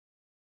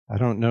I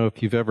don't know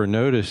if you've ever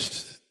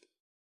noticed,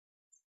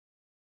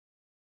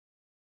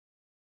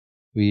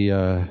 we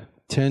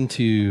tend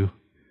to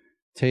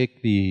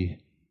take the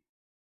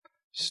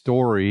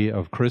story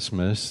of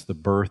Christmas, the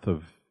birth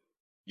of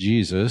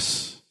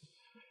Jesus,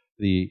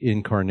 the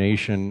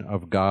incarnation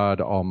of God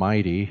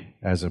Almighty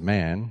as a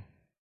man,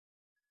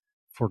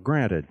 for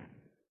granted.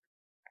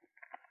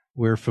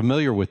 We're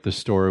familiar with the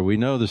story. We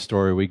know the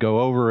story. We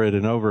go over it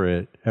and over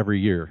it every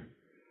year.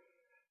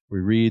 We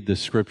read the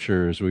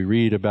scriptures. We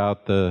read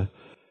about the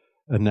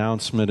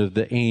announcement of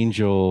the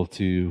angel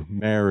to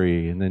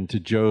Mary, and then to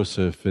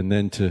Joseph, and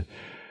then to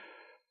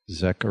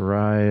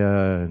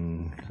Zechariah,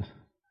 and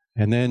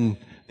then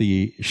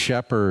the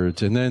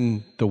shepherds, and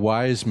then the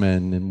wise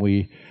men, and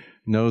we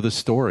know the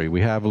story.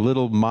 We have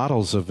little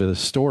models of the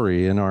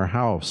story in our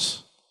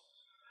house.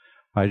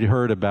 I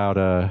heard about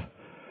a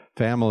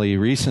family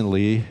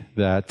recently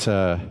that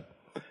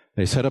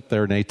they set up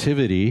their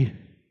nativity,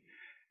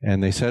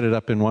 and they set it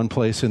up in one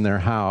place in their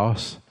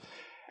house,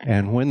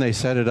 and when they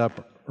set it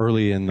up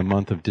early in the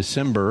month of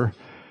December,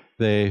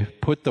 they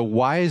put the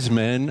wise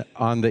men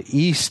on the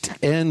east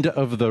end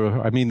of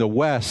the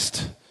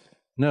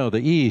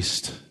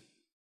east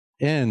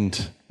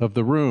end of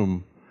the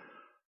room,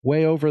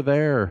 way over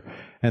there.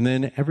 And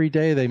then every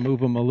day they move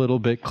them a little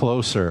bit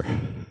closer.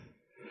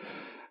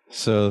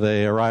 So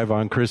they arrive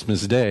on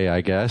Christmas Day,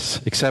 I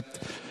guess,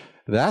 except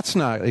that's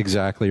not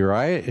exactly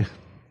right.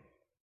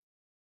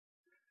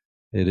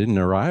 They didn't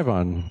arrive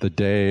on the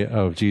day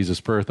of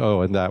Jesus' birth. Oh,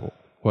 and that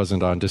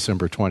wasn't on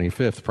December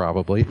 25th,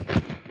 probably.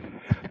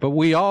 But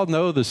we all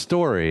know the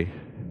story.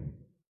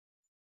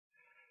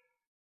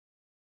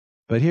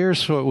 But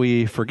here's what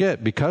we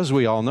forget. Because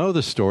we all know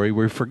the story,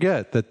 we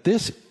forget that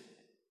this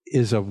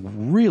is a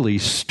really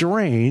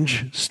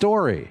strange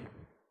story.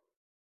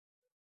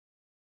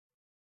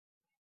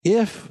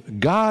 If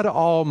God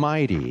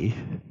Almighty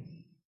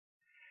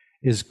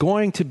is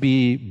going to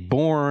be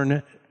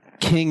born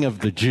King of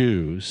the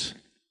Jews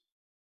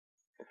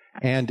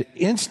and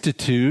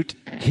institute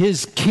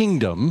his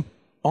kingdom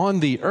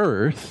on the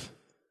earth,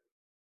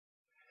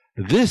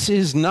 this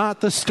is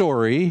not the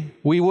story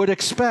we would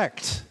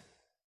expect.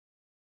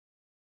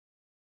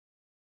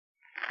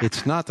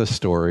 It's not the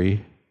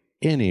story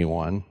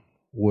anyone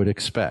would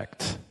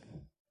expect.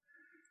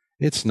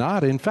 It's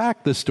not, in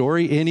fact, the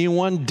story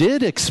anyone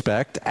did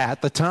expect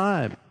at the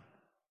time.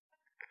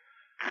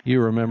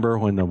 You remember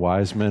when the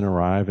wise men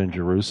arrive in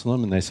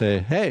Jerusalem and they say,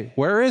 "Hey,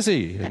 where is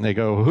he?" And they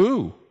go,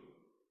 "Who?"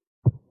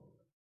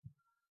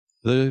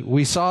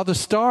 "We saw the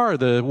star,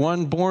 the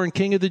one born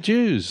King of the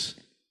Jews."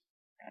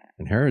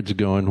 And Herod's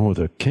going, "Oh,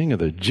 the King of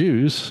the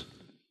Jews?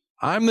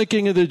 I'm the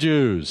King of the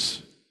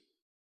Jews,"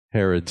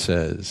 Herod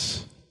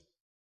says.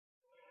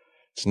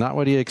 It's not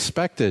what he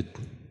expected.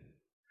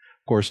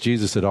 Of course,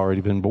 Jesus had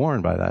already been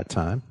born by that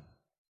time.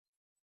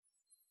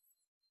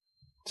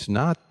 It's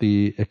not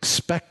the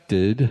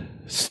expected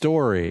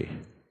story.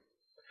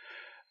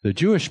 The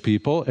Jewish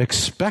people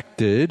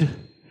expected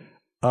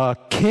a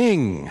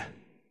king.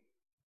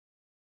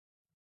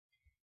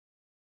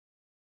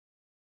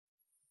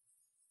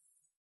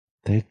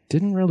 They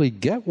didn't really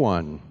get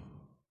one.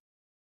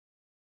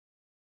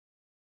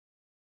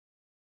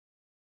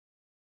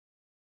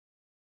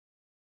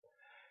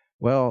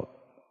 Well,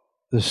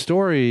 the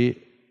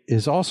story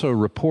is also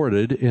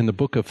reported in the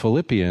book of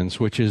Philippians,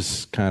 which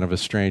is kind of a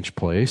strange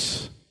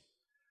place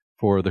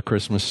for the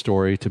Christmas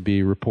story to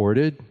be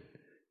reported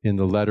in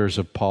the letters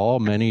of Paul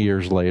many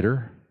years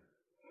later.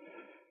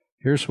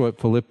 Here's what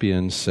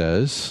Philippians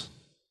says.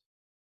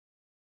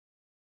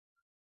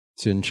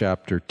 It's in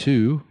chapter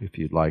 2, if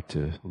you'd like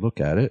to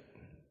look at it.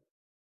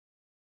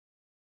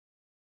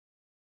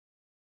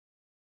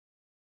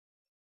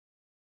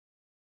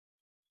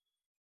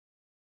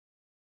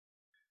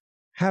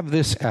 "Have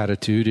this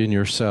attitude in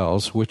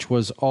yourselves, which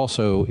was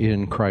also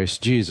in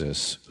Christ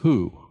Jesus,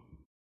 who,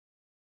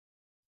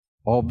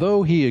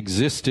 although he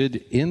existed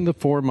in the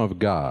form of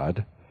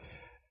God,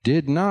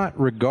 did not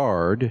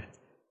regard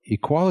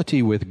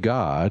equality with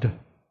God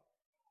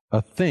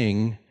a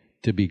thing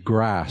to be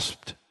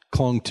grasped,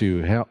 clung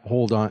to,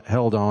 held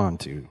on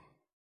to,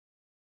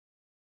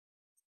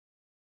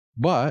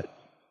 but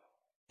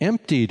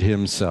emptied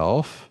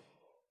himself,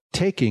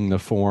 taking the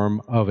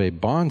form of a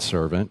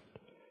bondservant,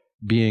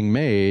 being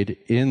made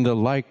in the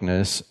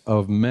likeness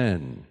of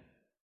men.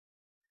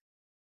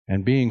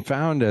 And being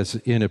found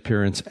in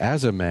appearance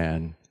as a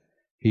man,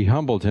 he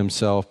humbled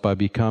himself by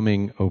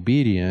becoming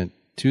obedient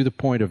to the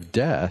point of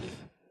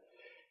death,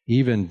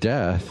 even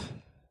death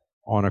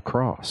on a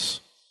cross."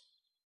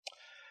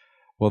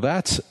 Well,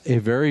 that's a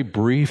very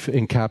brief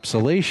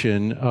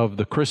encapsulation of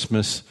the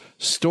Christmas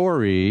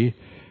story.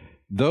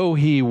 Though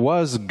he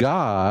was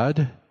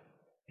God,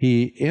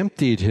 he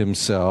emptied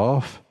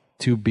himself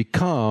to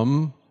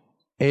become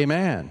a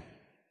man.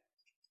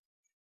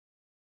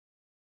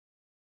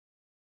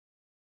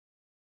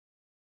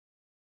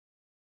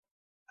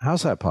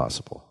 How's that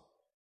possible?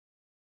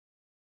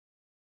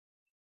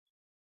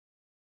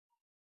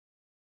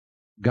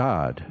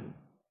 God,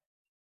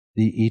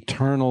 the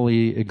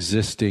eternally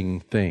existing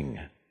thing,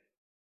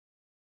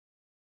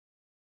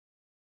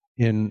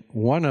 in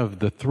one of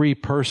the three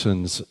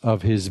persons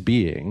of his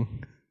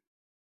being,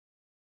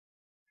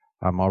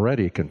 I'm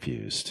already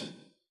confused.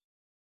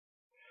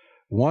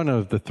 One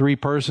of the three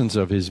persons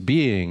of his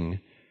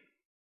being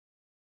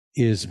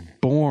is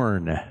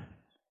born,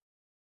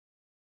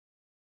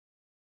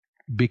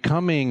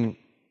 becoming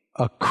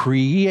a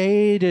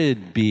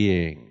created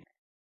being.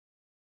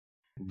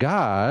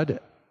 God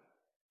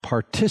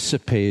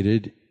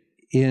participated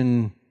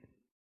in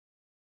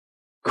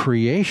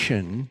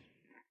creation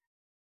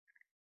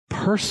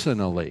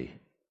personally.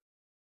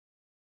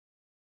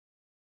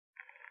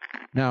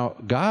 Now,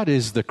 God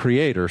is the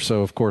creator,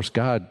 so of course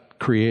God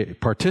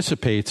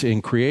participates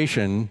in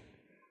creation,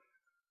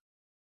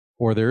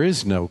 or there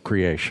is no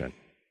creation.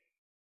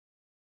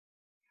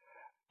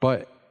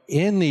 But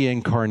in the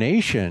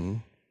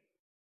incarnation,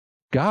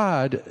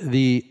 God,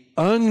 the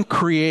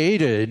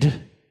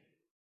uncreated,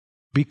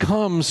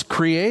 becomes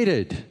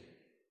created.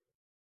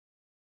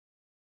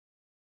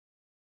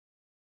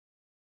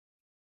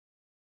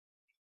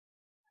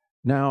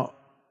 Now,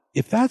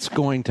 if that's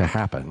going to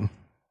happen,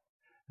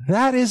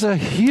 that is a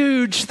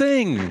huge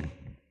thing.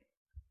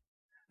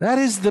 That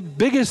is the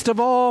biggest of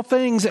all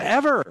things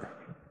ever.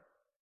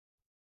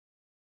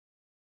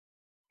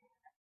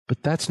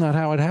 But that's not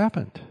how it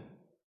happened.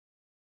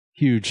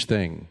 Huge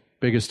thing,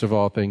 biggest of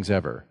all things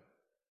ever.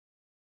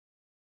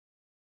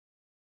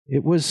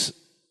 It was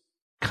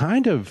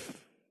kind of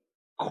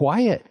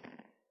quiet.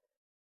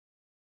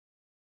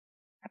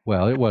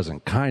 Well, it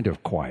wasn't kind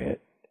of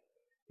quiet.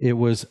 It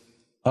was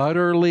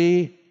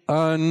utterly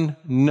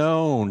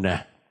unknown.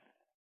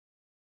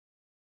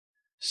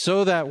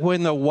 So that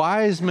when the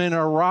wise men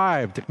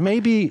arrived,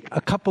 maybe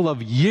a couple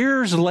of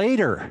years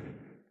later,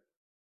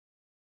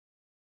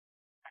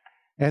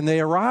 and they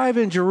arrive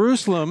in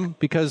Jerusalem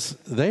because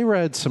they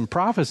read some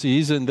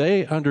prophecies and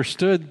they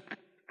understood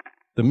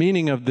the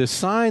meaning of this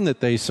sign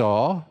that they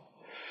saw,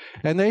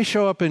 and they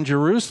show up in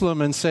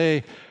Jerusalem and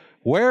say,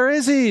 "Where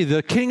is he,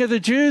 the King of the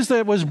Jews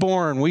that was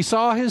born? We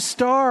saw his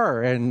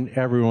star." And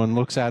everyone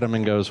looks at him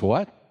and goes,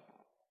 "What?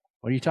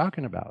 What are you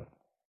talking about?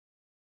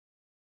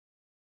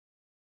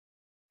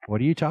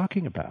 What are you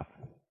talking about?"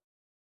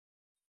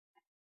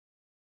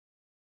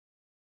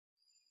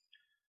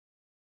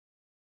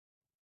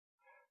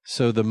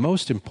 So the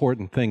most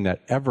important thing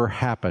that ever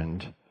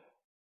happened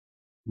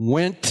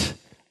went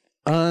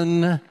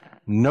unnoticed.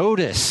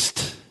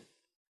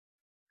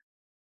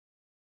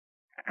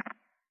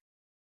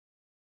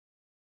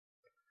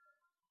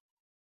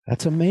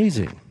 That's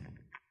amazing.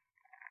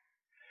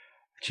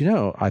 But you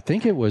know, I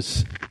think it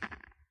was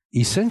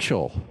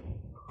essential.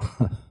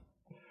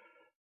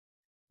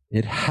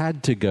 It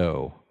had to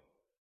go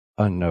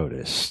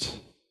unnoticed,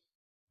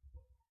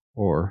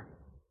 or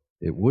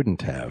it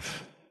wouldn't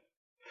have.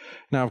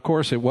 Now, of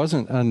course, it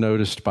wasn't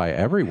unnoticed by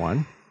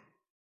everyone.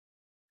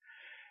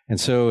 And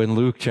so in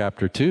Luke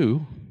chapter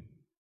 2,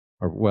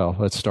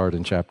 let's start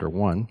in chapter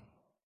 1.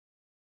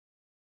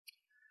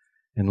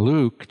 In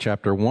Luke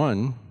chapter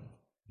 1,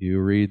 you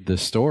read the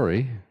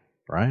story,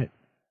 right?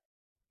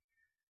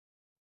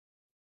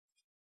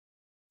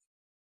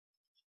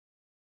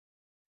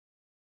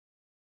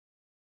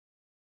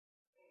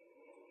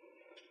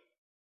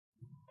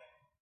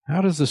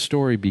 How does the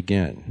story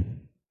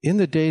begin? In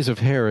the days of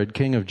Herod,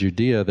 king of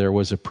Judea, there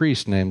was a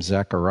priest named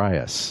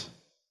Zacharias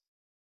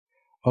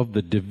of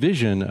the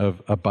division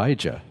of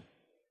Abijah,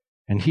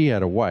 and he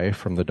had a wife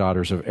from the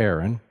daughters of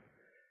Aaron.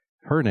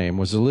 Her name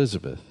was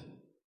Elizabeth.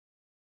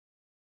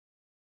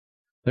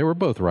 They were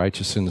both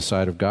righteous in the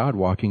sight of God,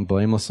 walking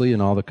blamelessly in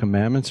all the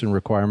commandments and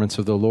requirements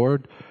of the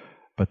Lord,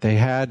 but they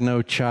had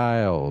no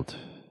child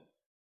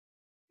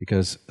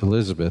because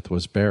Elizabeth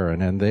was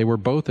barren, and they were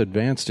both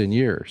advanced in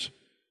years.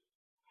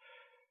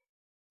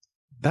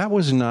 That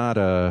was not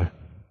a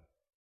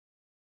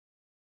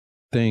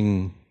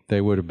thing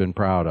they would have been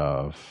proud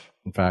of.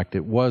 In fact,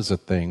 it was a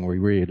thing, we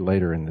read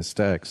later in this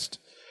text,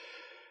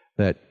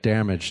 that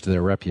damaged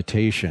their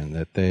reputation,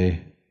 that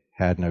they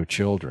had no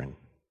children.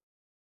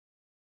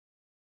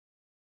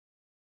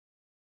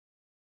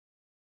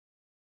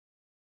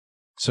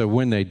 So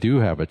when they do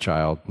have a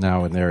child,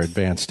 now in their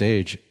advanced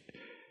age,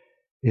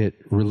 it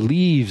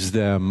relieves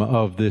them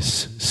of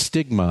this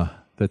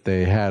stigma that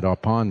they had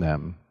upon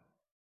them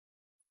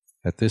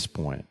at this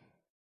point.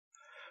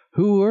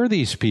 Who are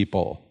these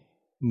people?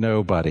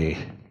 Nobody.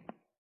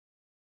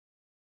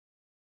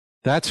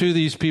 That's who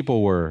these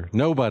people were.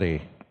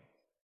 Nobody.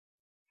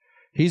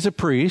 He's a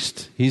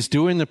priest. He's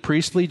doing the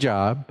priestly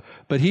job,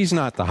 but he's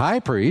not the high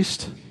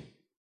priest.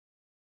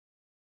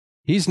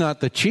 He's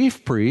not the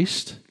chief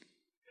priest.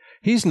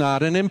 He's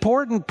not an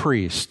important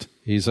priest.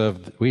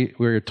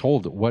 We're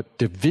told what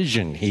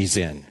division he's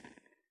in.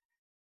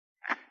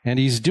 And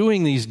he's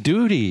doing these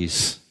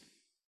duties.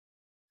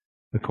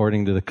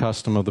 According to the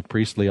custom of the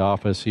priestly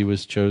office, he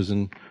was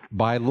chosen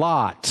by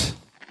lot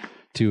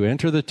to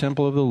enter the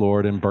temple of the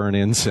Lord and burn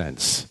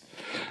incense.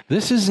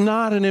 This is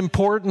not an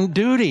important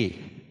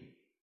duty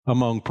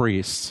among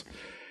priests.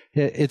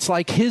 It's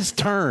like his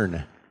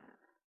turn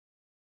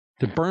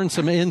to burn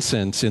some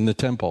incense in the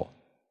temple.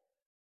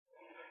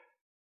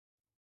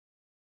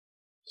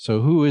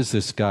 So who is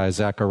this guy,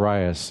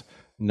 Zacharias?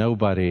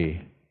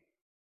 Nobody.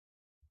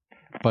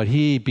 But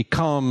he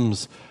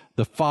becomes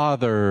the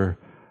father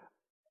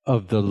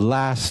of the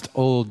last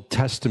Old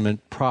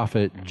Testament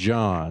prophet,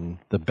 John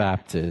the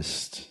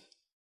Baptist,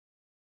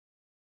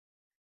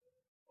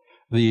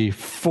 the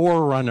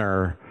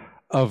forerunner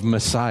of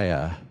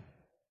Messiah.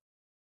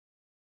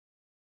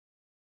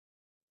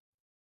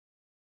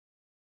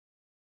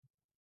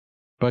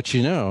 But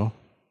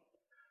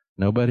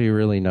nobody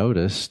really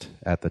noticed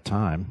at the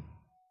time.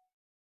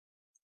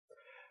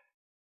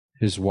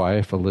 His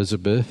wife,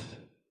 Elizabeth,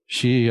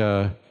 she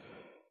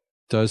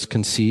does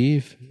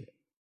conceive.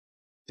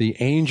 The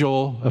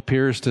angel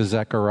appears to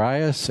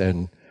Zacharias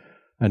and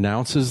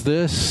announces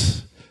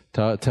this,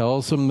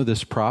 tells him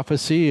this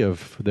prophecy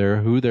of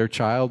who their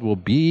child will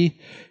be,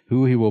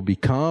 who he will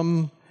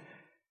become.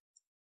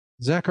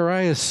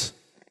 Zacharias,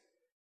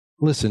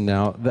 listen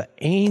now, the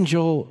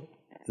angel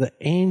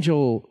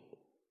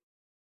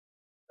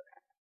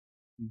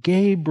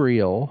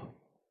Gabriel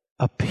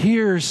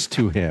appears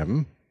to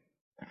him.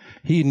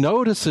 He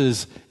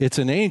notices it's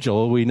an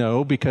angel, we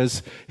know,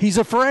 because he's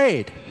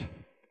afraid.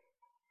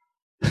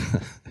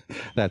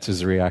 That's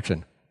his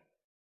reaction.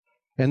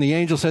 And the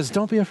angel says,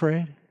 don't be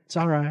afraid. It's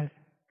all right.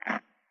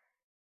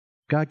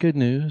 Got good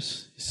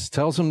news. He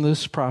tells him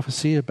this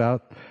prophecy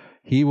about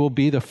he will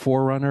be the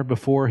forerunner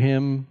before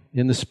him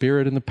in the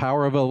spirit and the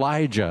power of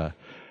Elijah.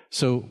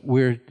 So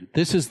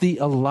this is the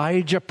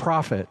Elijah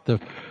prophet,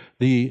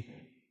 the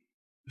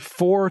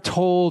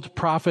foretold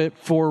prophet,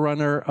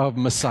 forerunner of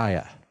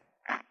Messiah.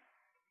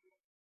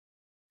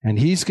 And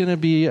he's going to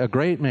be a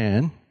great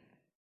man.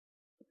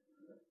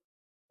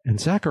 And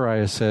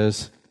Zacharias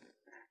says,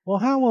 well,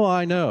 how will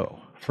I know?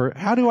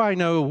 How do I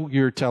know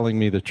you're telling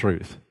me the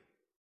truth?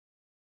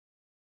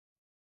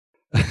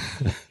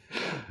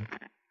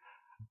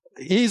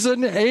 He's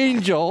an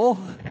angel.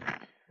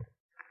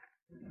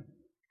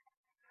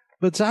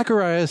 But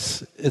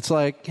Zacharias, it's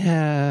like,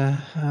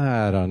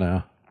 I don't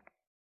know.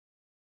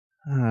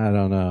 I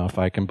don't know if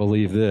I can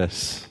believe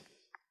this.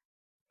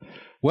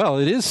 Well,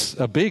 it is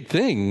a big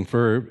thing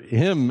for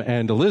him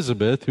and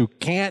Elizabeth, who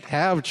can't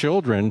have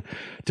children,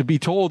 to be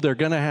told they're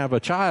going to have a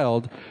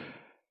child.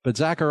 But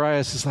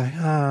Zacharias is like,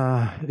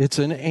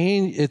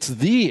 it's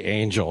the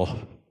angel.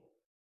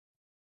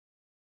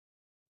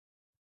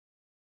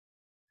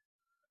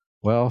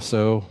 Well,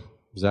 so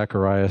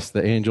Zacharias,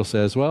 the angel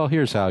says, well,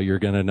 here's how you're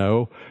going to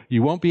know.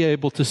 You won't be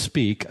able to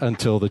speak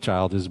until the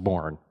child is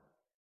born.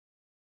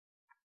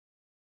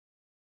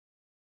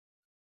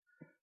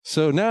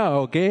 So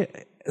now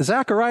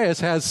Zacharias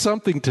has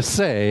something to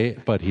say,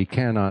 but he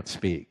cannot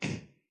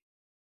speak.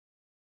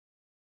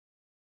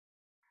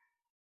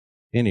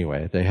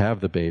 Anyway, they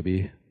have the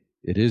baby.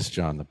 It is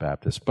John the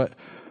Baptist. But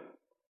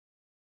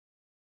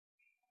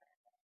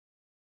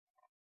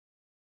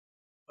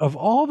of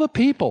all the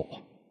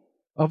people,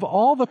 of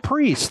all the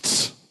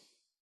priests,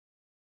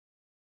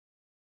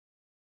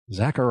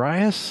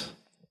 Zacharias,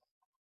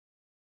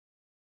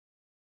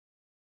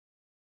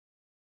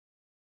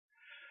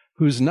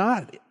 who's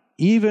not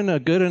even a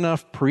good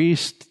enough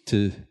priest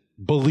to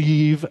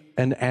believe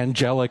an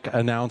angelic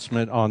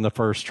announcement on the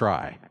first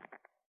try.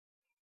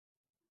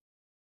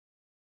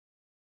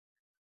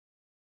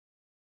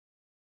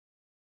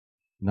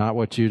 Not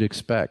what you'd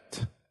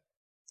expect.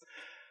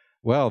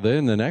 Well,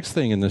 then the next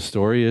thing in the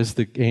story is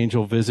the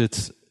angel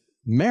visits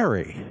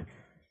Mary.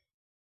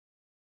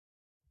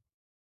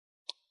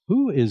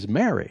 Who is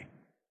Mary?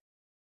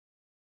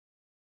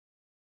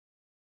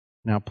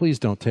 Now, please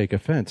don't take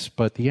offense,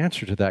 but the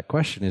answer to that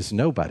question is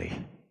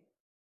nobody.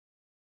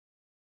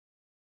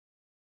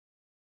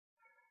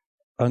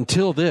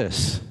 Until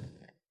this,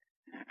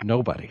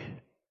 nobody.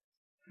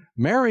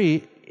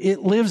 Mary, it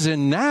lives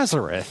in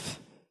Nazareth.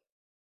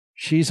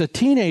 She's a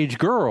teenage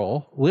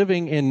girl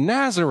living in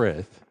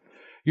Nazareth.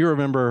 You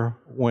remember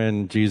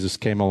when Jesus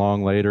came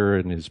along later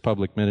in his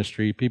public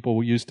ministry,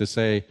 people used to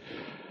say,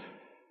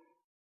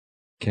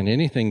 can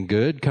anything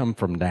good come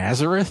from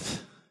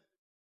Nazareth?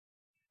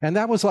 And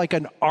that was like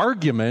an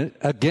argument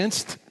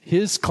against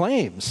his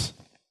claims.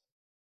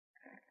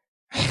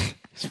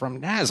 He's from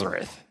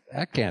Nazareth.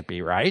 That can't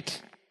be right.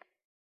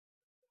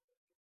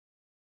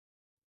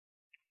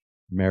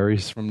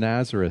 Mary's from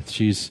Nazareth.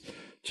 She's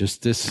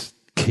just this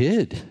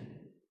kid.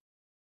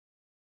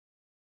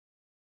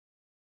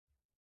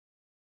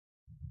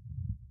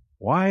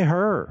 Why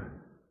her?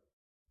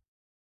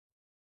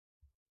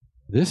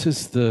 This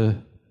is the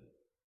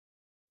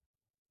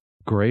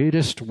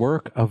greatest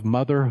work of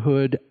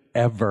motherhood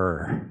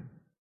ever.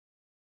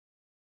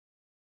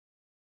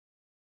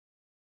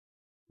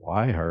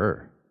 Why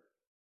her?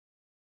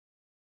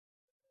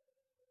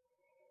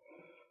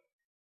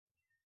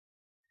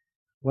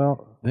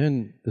 Well,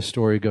 then the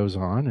story goes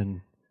on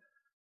and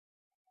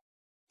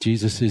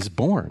Jesus is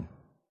born.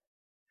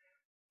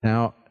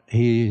 Now,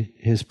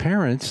 his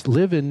parents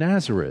live in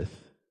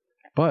Nazareth,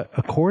 but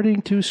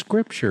according to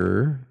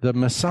Scripture, the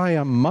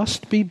Messiah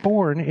must be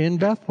born in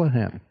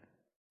Bethlehem.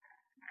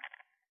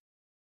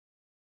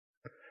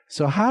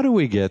 So how do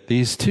we get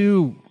these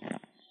two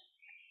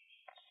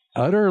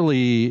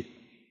utterly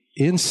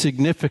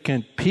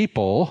insignificant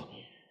people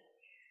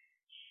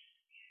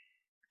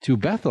to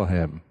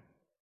Bethlehem?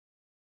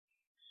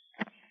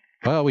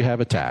 Well, we have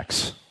a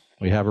tax.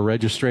 We have a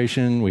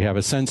registration. We have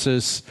a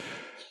census.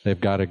 They've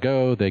got to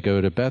go. They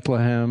go to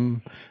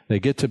Bethlehem. They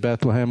get to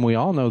Bethlehem. We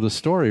all know the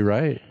story,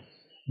 right?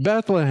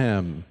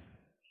 Bethlehem.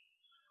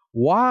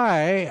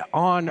 Why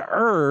on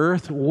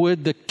earth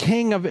would the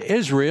king of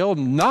Israel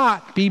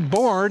not be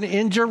born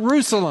in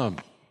Jerusalem?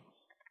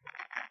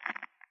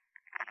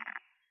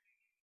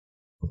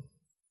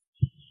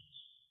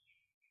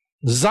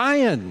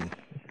 Zion,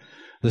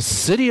 the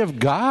city of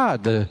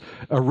God, the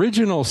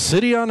original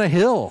city on a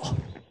hill.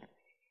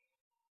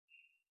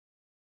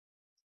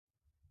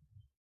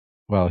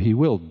 Well, he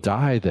will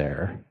die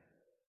there,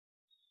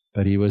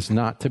 but he was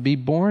not to be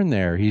born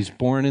there. He's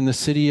born in the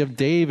city of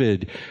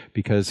David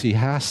because he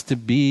has to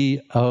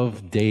be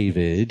of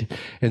David.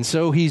 And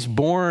so he's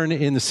born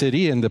in the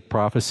city, and the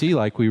prophecy,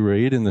 like we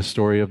read in the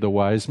story of the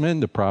wise men,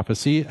 the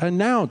prophecy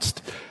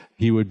announced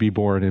he would be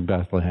born in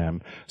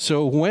Bethlehem.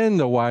 So when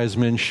the wise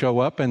men show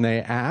up and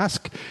they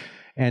ask,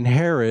 and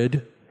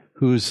Herod,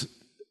 who's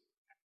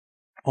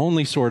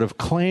only sort of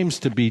claims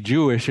to be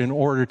Jewish in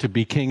order to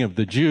be king of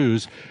the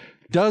Jews,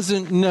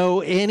 doesn't know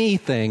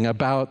anything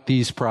about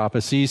these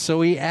prophecies,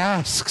 so he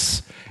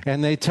asks,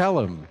 and they tell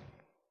him,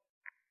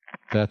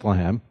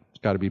 Bethlehem,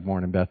 he's got to be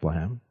born in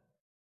Bethlehem.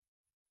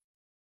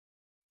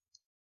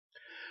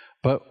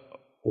 But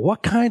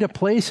what kind of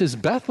place is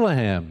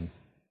Bethlehem?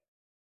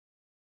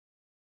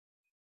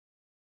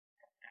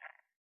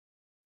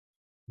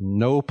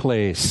 No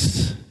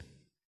place.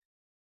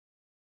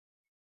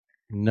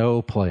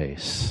 No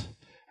place.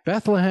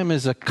 Bethlehem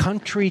is a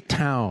country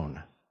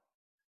town,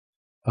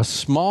 a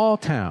small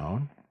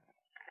town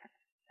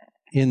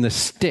in the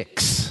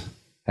sticks,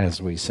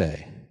 as we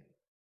say.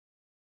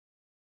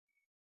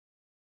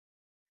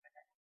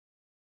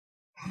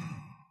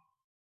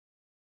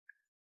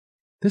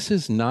 This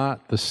is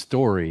not the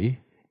story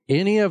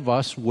any of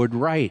us would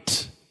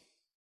write.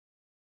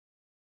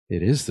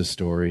 It is the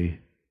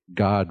story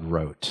God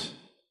wrote.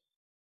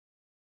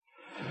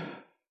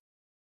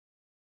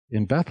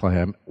 In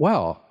Bethlehem,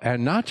 well,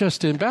 and not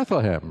just in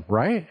Bethlehem,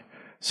 right?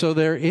 So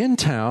they're in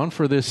town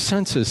for this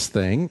census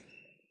thing,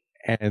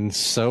 and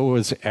so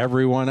is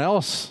everyone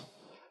else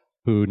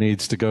who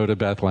needs to go to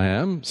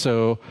Bethlehem.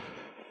 So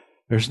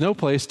there's no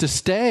place to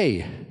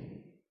stay.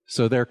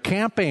 So they're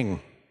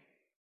camping.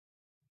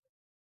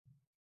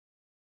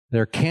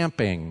 They're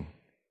camping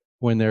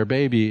when their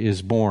baby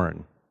is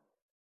born.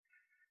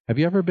 Have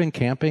you ever been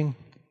camping?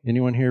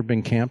 Anyone here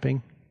been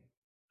camping?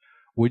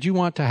 Would you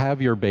want to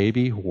have your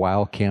baby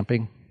while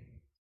camping?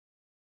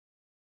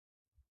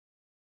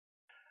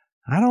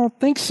 I don't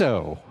think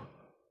so.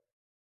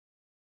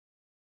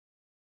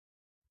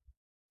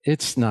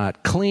 It's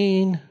not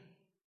clean.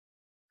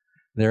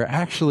 They're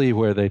actually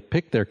where they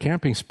picked their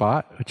camping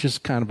spot, which is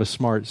kind of a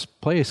smart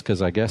place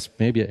because I guess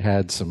maybe it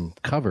had some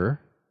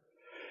cover,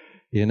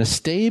 in a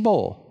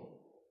stable,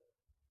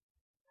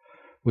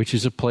 which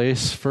is a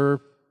place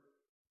for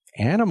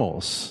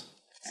animals.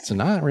 It's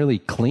not really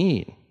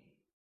clean.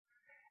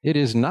 It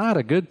is not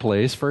a good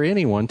place for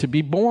anyone to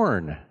be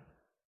born.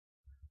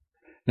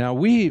 Now,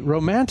 we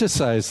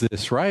romanticize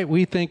this, right?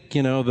 We think,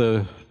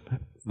 the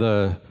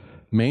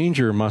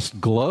manger must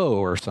glow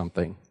or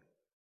something.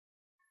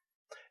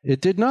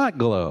 It did not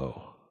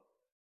glow.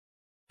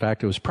 In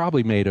fact, it was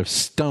probably made of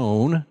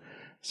stone,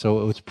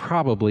 so it was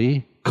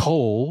probably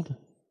cold.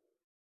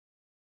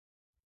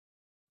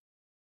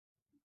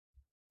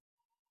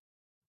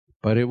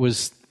 But it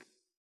was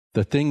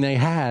the thing they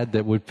had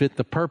that would fit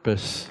the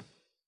purpose.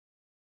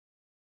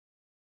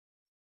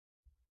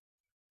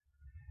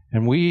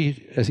 And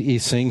we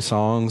sing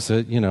songs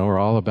that, are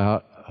all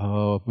about,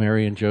 oh,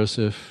 Mary and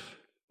Joseph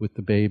with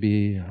the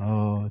baby.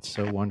 Oh, it's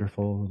so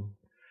wonderful and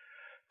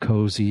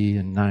cozy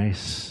and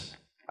nice.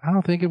 I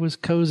don't think it was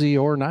cozy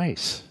or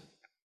nice.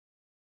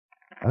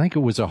 I think it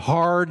was a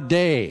hard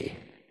day.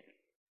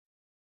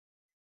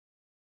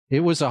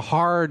 It was a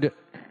hard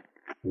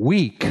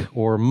week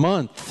or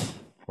month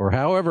or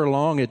however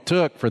long it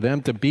took for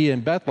them to be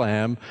in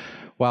Bethlehem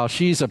while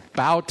she's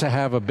about to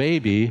have a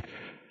baby,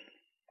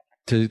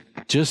 to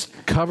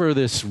just cover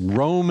this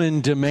Roman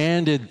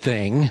demanded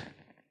thing.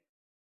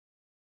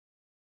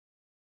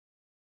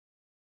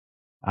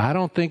 I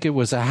don't think it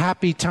was a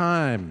happy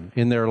time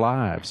in their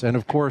lives. And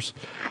of course,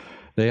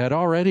 they had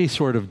already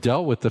sort of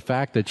dealt with the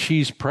fact that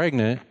she's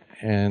pregnant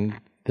and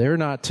they're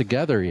not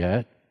together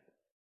yet.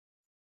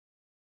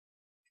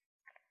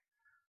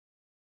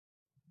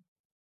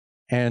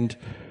 And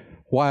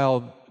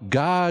while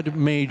God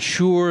made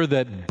sure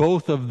that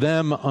both of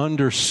them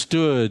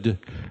understood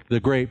the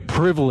great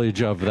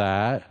privilege of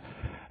that,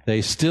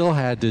 they still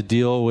had to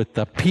deal with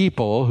the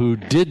people who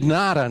did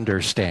not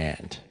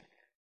understand.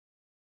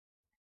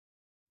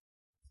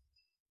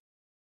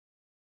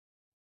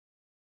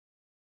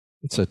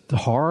 It's a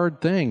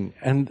hard thing.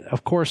 And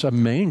of course, a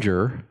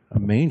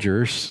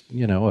manger's,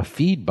 a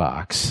feed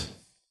box.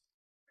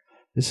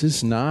 This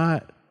is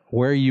not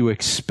where you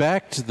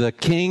expect the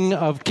King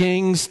of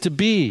Kings to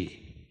be.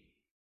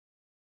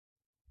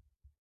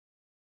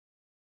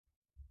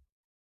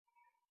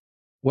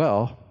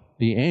 Well,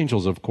 the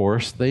angels, of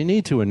course, they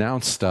need to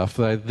announce stuff.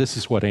 This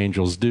is what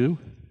angels do.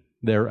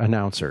 They're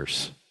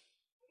announcers,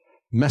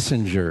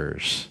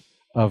 messengers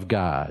of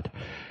God.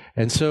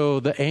 And so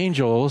the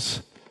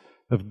angels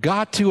have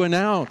got to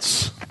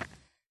announce.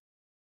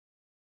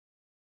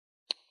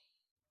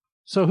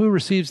 So who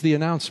receives the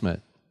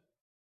announcement?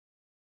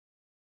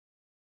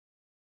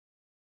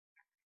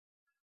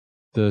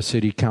 The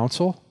city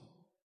council?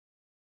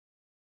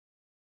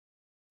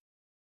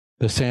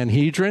 The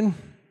Sanhedrin?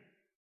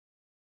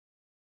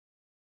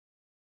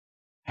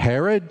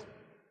 Herod?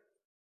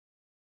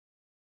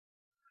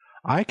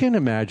 I can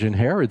imagine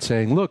Herod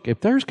saying, look,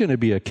 if there's going to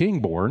be a king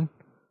born,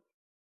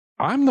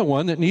 I'm the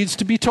one that needs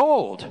to be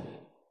told.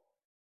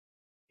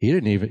 He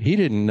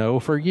didn't know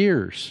for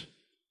years.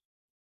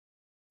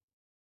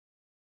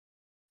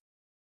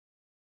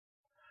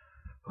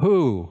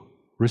 Who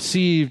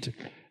received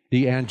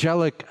the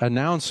angelic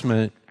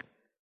announcement?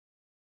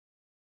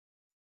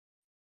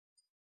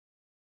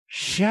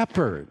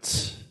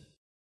 Shepherds.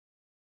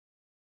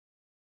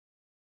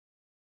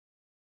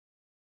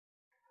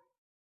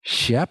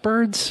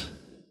 Shepherds?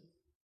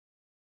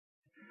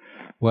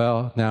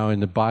 Well, now in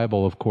the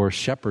Bible, of course,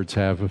 shepherds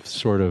have a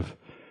sort of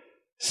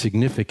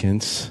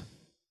significance,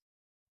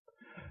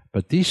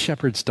 but these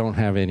shepherds don't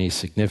have any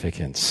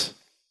significance.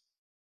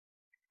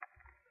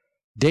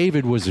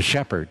 David was a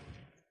shepherd,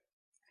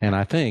 and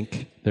I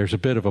think there's a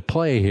bit of a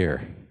play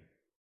here.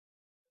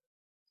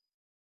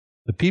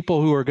 The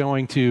people who are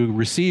going to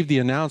receive the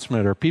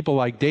announcement are people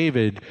like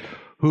David,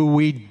 who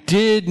we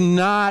did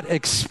not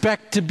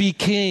expect to be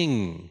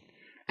king,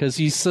 because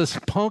he's this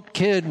punk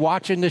kid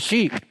watching the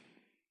sheep.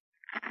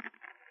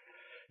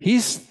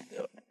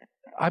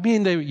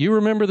 You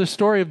remember the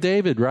story of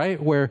David,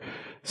 right? Where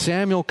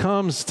Samuel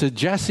comes to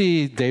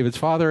Jesse, David's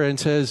father, and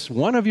says,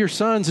 one of your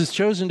sons is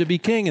chosen to be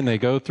king. And they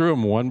go through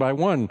them one by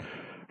one,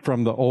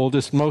 from the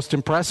oldest, most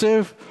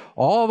impressive,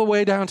 all the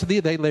way down to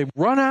they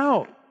run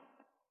out.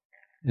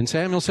 And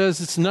Samuel says,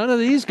 it's none of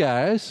these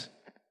guys.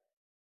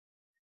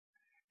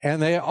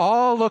 And they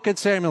all look at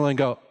Samuel and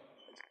go,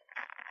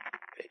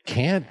 it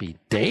can't be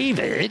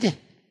David.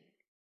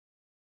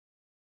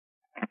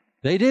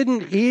 They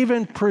didn't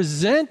even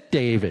present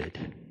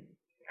David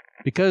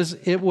because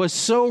it was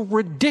so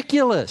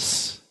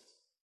ridiculous.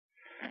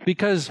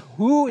 Because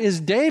who is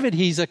David?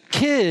 He's a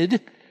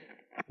kid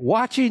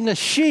watching the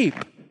sheep.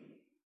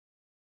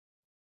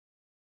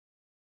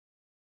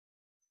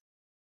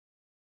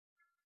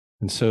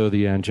 And so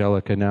the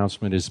angelic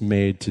announcement is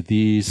made to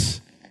these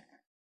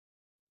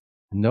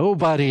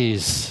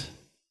nobodies.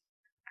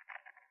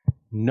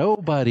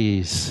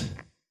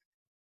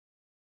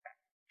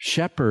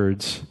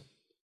 Shepherds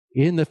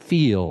in the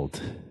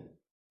field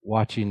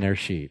watching their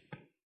sheep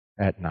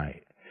at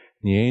night.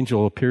 And the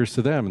angel appears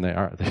to them,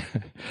 and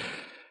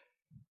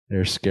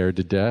they're scared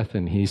to death,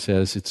 and he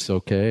says, it's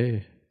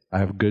okay, I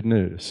have good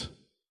news.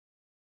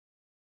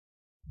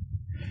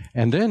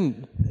 And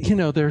then,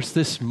 there's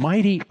this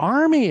mighty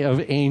army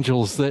of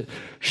angels that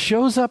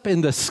shows up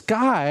in the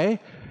sky,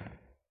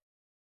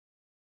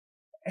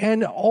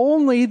 and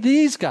only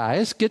these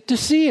guys get to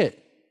see it.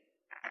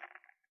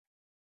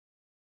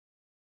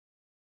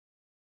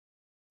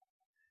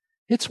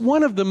 It's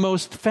one of the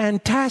most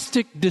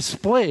fantastic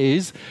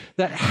displays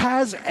that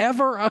has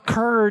ever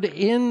occurred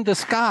in the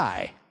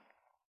sky.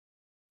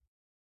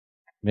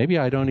 Maybe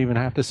I don't even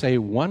have to say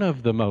one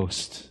of the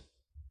most.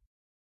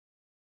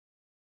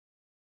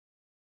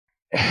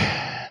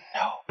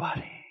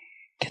 Nobody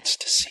gets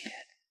to see it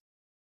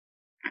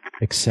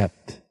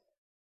except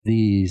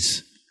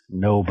these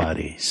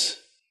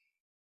nobodies.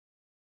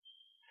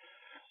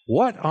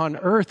 What on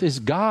earth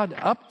is God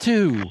up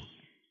to?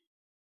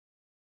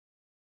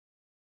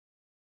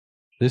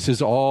 This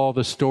is all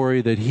the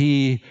story that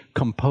he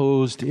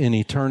composed in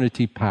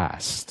eternity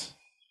past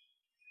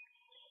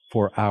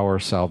for our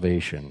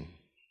salvation.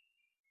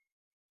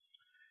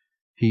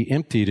 He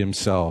emptied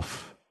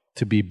himself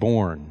to be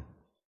born.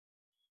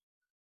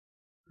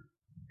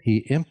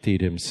 He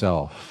emptied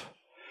himself.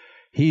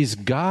 He's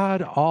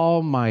God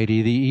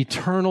Almighty, the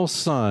eternal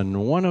Son,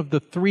 one of the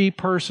three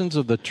persons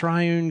of the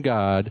triune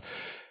God.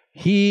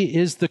 He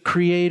is the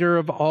creator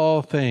of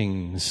all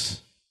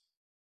things.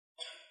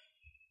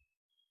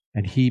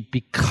 And he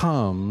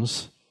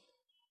becomes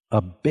a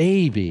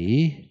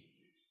baby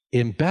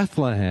in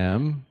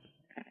Bethlehem,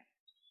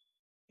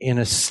 in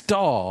a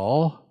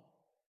stall,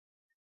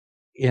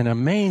 in a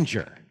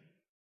manger.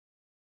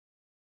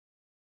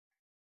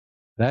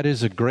 That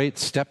is a great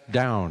step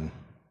down.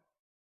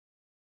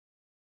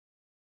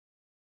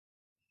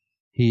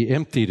 He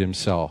emptied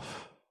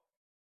himself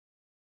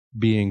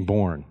being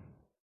born.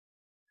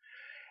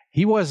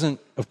 He wasn't,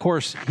 of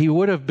course, he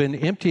would have been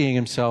emptying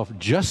himself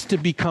just to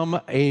become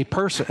a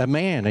person, a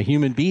man, a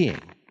human being.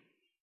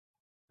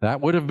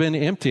 That would have been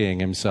emptying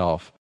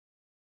himself.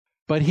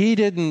 But he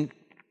didn't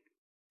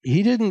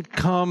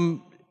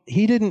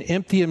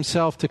empty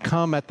himself to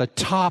come at the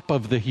top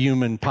of the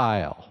human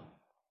pile.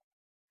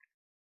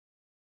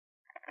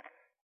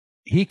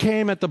 He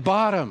came at the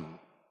bottom.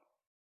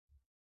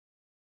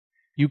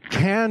 You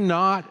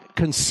cannot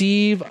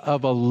conceive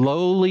of a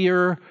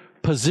lowlier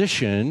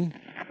position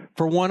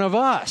for one of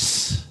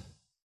us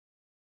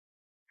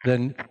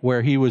than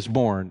where he was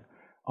born,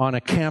 on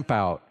a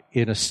campout,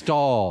 in a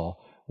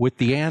stall, with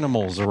the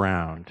animals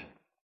around.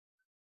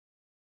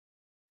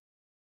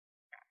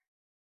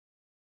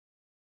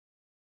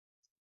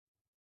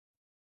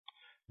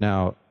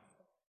 Now,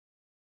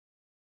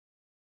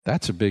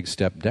 that's a big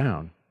step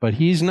down, but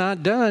he's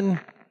not done.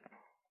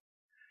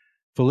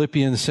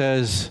 Philippians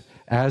says,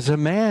 as a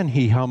man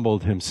he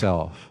humbled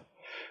himself.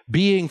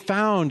 Being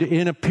found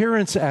in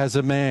appearance as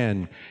a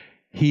man,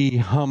 he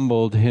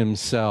humbled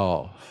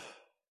himself.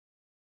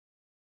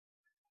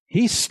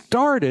 He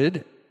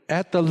started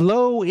at the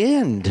low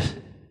end.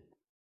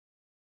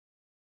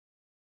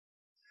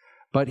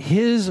 But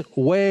his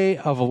way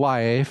of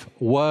life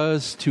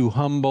was to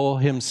humble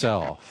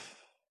himself.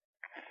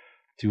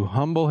 To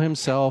humble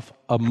himself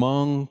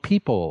among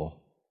people.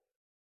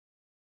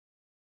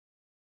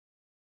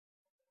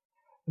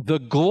 The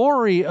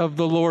glory of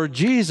the Lord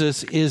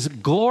Jesus is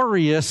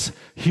glorious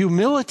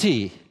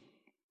humility,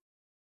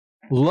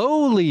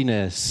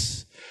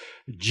 lowliness,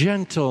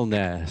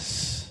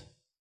 gentleness.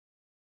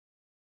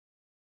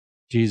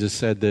 Jesus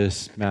said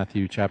this,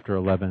 Matthew chapter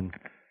 11,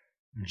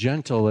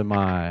 gentle am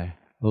I,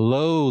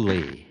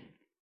 lowly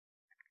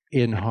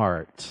in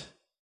heart.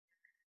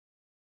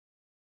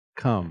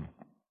 Come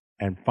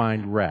and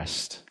find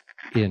rest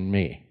in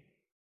me.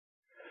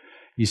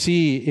 You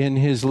see, in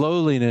his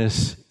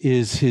lowliness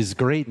is his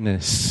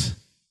greatness.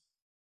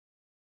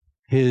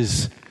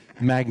 His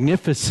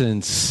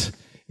magnificence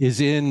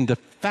is in the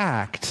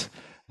fact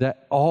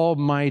that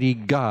Almighty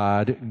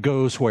God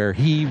goes where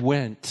he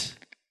went.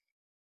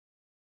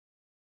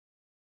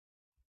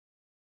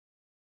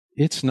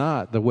 It's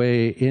not the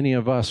way any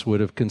of us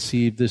would have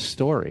conceived this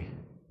story.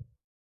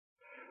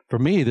 For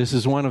me, this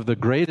is one of the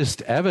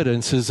greatest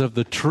evidences of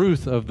the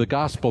truth of the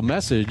gospel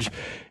message,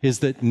 is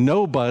that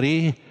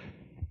nobody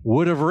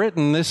would have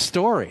written this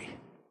story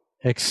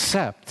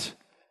except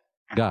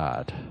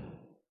God.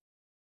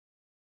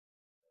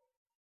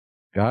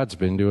 God's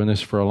been doing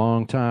this for a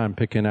long time,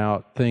 picking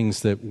out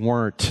things that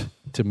weren't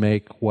to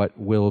make what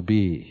will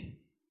be.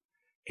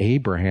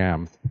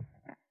 Abraham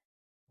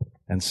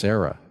and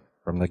Sarah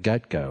from the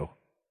get-go.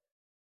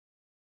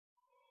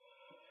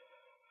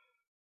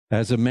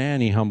 As a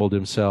man, he humbled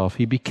himself.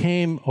 He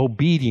became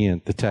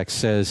obedient, the text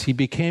says. He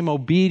became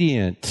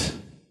obedient.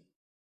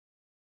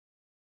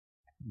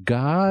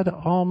 God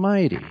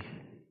Almighty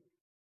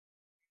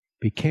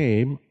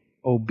became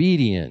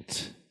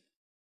obedient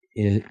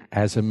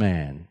as a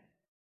man.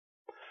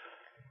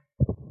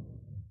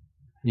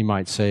 You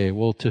might say,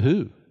 well, to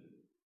who?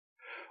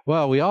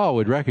 Well, we all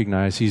would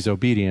recognize he's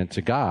obedient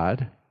to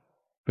God,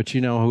 but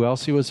you know who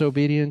else he was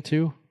obedient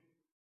to?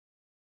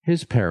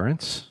 His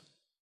parents.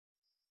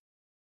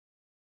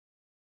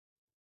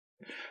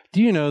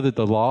 Do you know that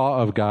the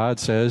law of God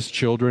says,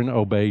 children,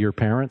 obey your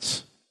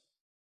parents?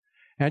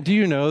 And do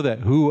you know that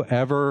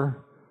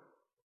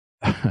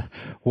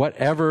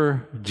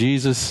whatever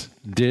Jesus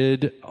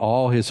did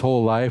all his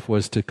whole life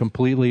was to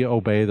completely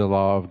obey the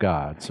law of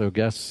God? So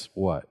guess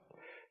what?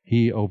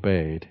 He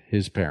obeyed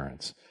his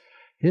parents.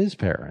 His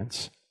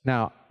parents.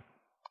 Now,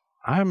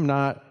 I'm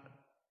not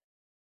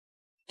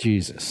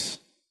Jesus.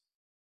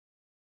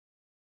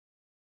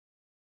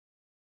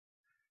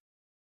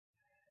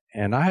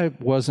 And I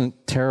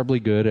wasn't terribly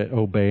good at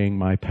obeying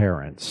my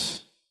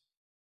parents.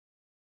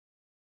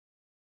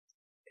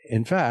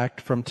 In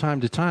fact, from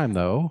time to time,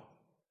 though,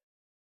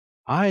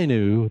 I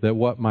knew that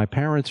what my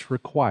parents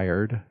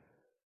required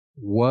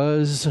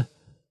was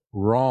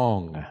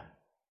wrong.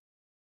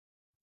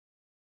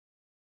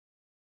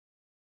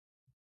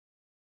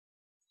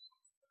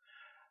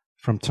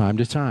 From time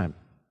to time.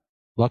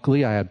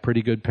 Luckily, I had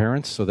pretty good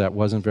parents, so that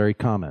wasn't very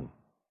common.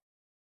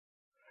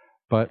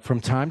 But from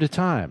time to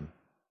time,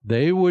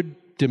 they would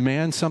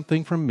demand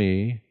something from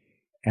me,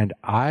 and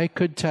I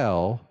could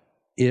tell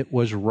it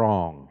was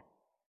wrong.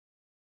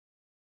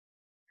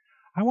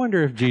 I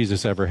wonder if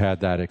Jesus ever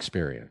had that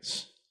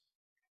experience.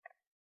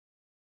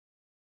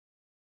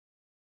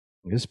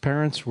 His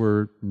parents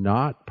were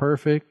not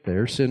perfect.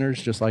 They're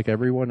sinners just like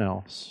everyone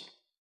else.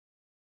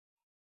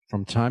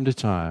 From time to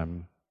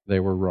time, they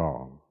were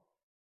wrong.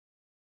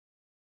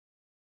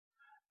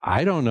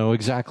 I don't know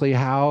exactly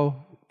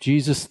how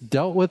Jesus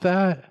dealt with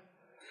that,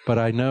 but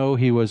I know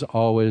he was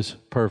always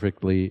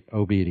perfectly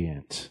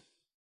obedient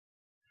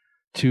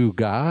to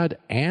God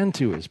and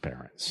to his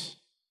parents.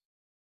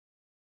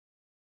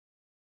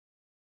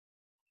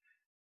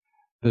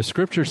 The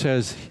scripture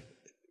says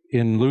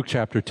in Luke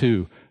chapter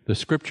 2, the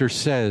scripture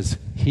says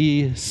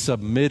he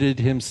submitted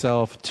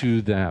himself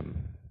to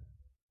them.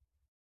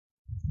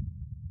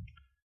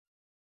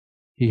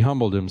 He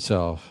humbled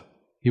himself.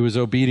 He was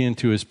obedient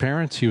to his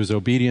parents. He was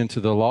obedient to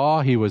the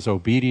law. He was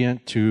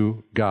obedient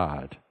to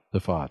God, the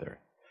Father.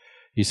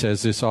 He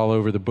says this all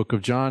over the book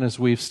of John as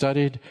we've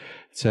studied.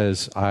 It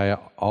says, I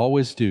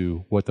always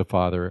do what the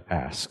Father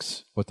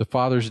asks. What the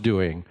Father's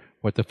doing,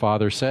 what the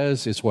Father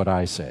says is what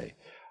I say.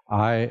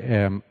 I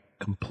am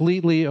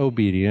completely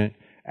obedient,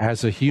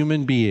 as a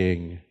human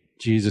being,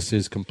 Jesus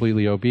is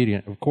completely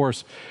obedient. Of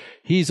course,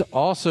 he's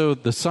also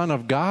the Son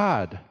of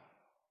God.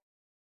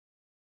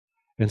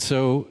 And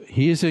so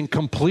he is in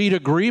complete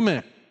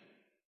agreement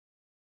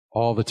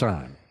all the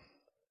time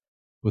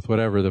with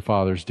whatever the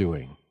Father's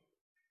doing.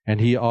 And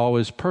he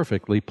always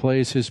perfectly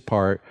plays his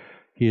part.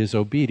 He is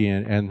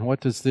obedient. And what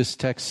does this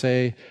text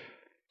say?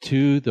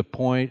 To the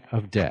point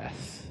of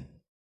death.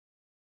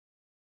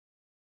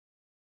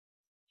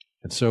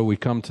 And so we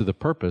come to the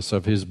purpose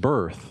of his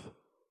birth,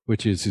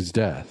 which is his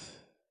death.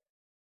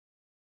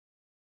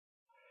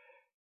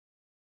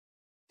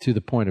 To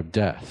the point of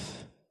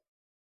death.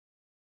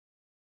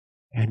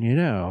 And you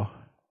know,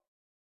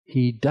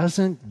 he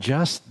doesn't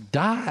just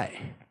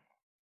die.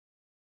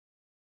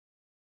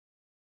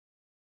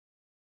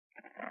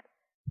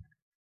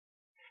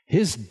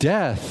 His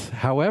death,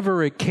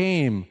 however it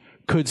came,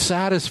 could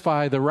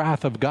satisfy the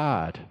wrath of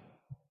God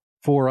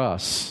for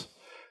us,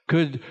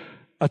 could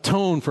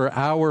atone for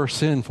our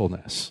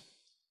sinfulness.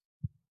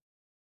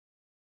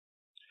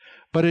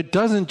 But it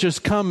doesn't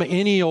just come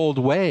any old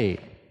way.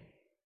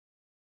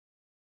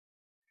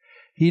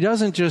 He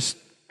doesn't just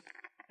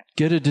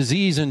get a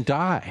disease and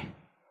die,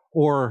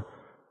 or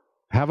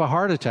have a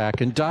heart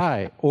attack and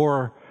die,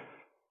 or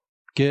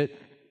get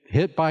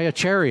hit by a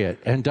chariot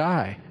and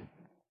die.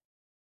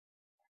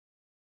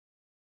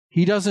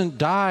 He doesn't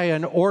die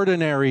an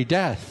ordinary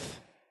death.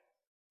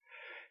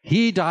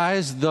 He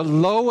dies the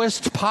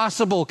lowest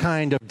possible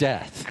kind of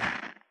death.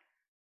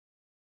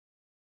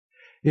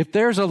 If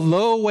there's a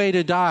low way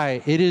to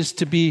die, it is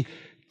to be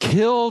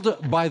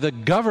killed by the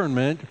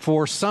government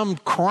for some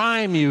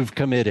crime you've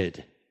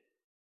committed.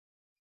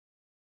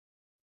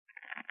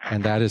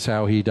 And that is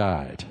how he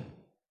died.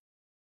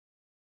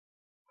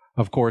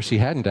 Of course, he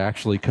hadn't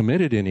actually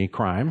committed any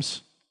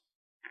crimes,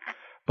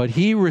 but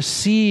he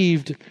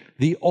received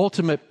the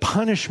ultimate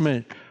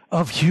punishment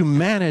of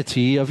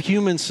humanity, of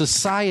human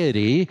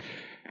society.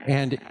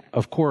 And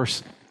of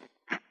course,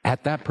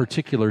 at that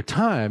particular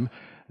time,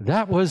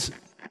 that was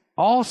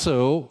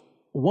also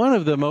one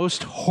of the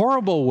most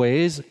horrible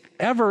ways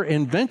ever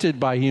invented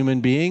by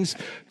human beings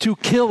to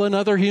kill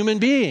another human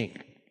being.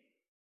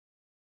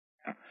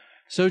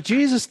 So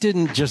Jesus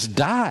didn't just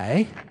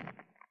die.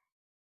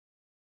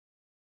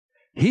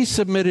 He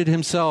submitted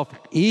himself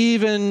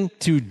even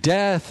to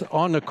death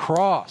on the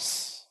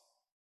cross.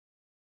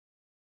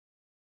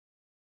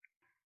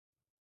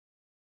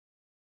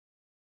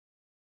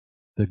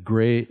 The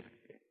great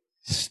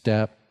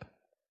step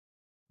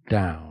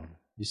down.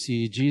 You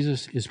see,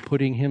 Jesus is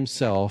putting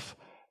himself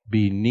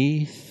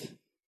beneath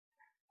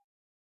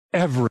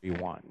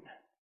everyone.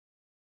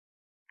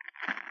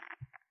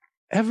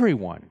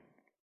 Everyone.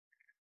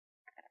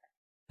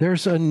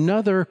 There's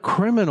another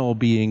criminal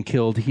being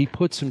killed. He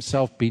puts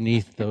himself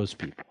beneath those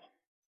people.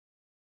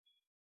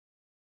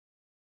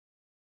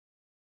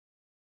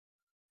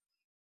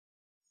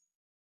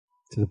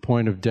 To the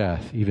point of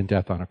death, even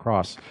death on a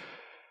cross.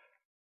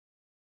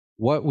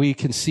 What we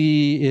can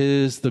see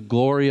is the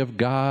glory of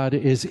God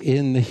is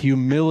in the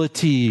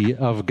humility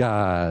of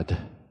God.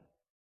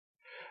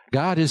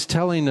 God is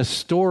telling a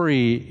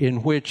story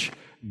in which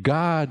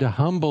God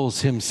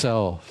humbles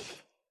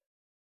himself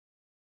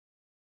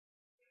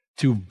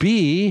to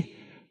be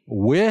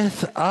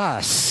with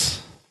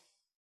us.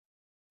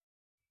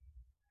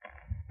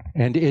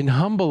 And in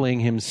humbling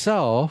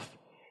himself,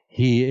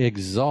 he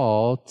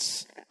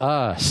exalts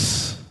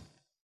us.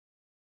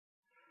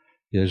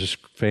 There's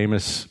a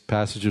famous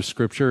passage of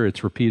Scripture.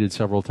 It's repeated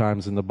several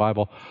times in the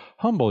Bible.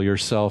 Humble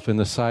yourself in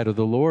the sight of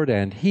the Lord,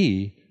 and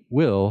he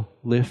will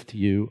lift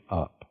you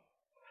up.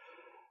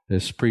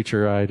 This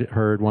preacher I'd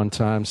heard one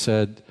time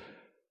said,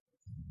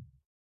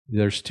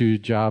 there's two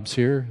jobs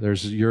here.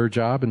 There's your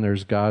job and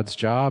there's God's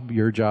job.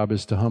 Your job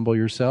is to humble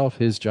yourself.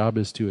 His job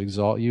is to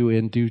exalt you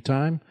in due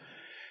time.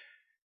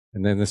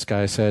 And then this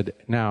guy said,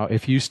 now,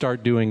 if you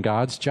start doing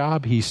God's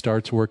job, he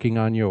starts working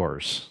on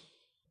yours.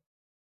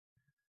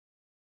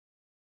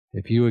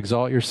 If you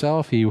exalt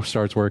yourself, he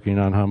starts working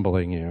on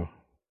humbling you.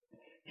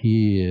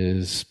 He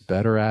is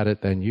better at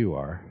it than you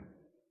are.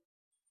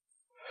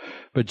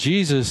 But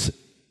Jesus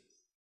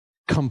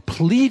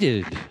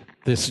completed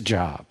this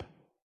job.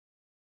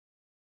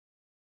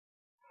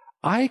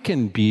 I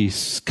can be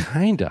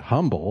kind of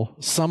humble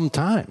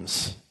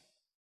sometimes,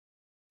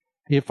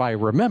 if I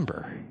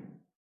remember.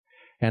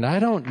 And I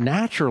don't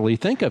naturally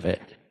think of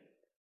it.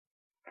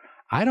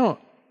 I don't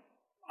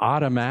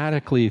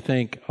automatically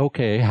think,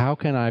 okay, how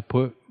can I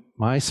put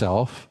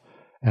myself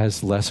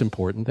as less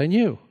important than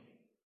you?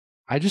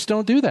 I just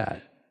don't do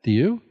that. Do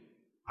you?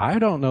 I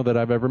don't know that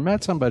I've ever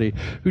met somebody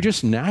who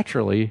just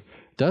naturally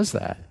does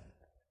that.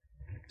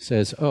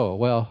 Says, oh,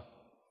 well,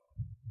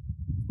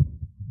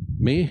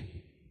 me,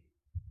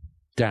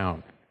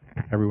 down.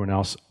 Everyone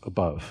else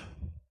above.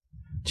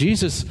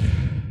 Jesus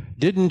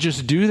didn't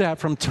just do that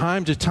from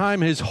time to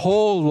time. His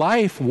whole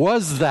life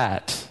was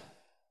that.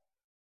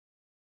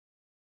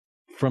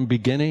 From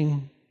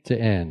beginning to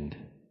end.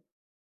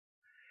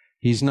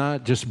 He's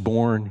not just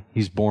born,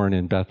 he's born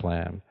in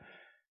Bethlehem,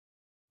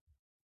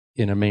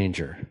 in a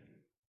manger.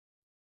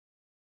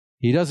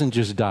 He doesn't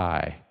just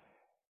die.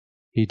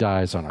 He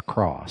dies on a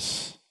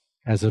cross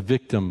as a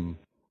victim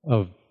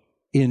of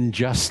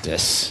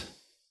injustice.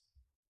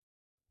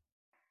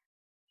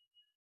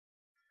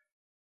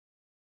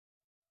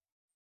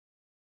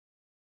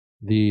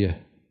 The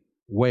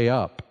way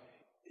up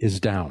is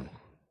down.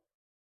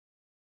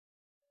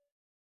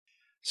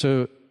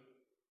 So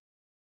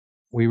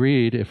we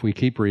read, if we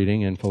keep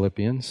reading in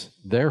Philippians,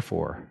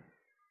 therefore,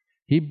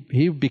 he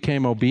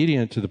became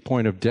obedient to the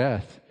point of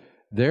death.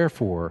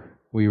 Therefore,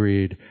 we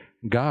read,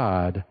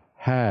 God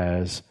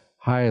has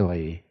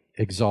highly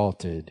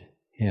exalted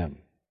him.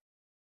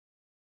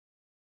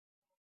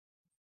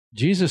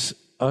 Jesus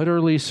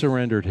utterly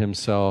surrendered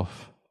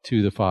himself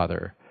to the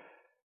Father.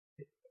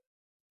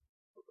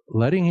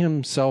 Letting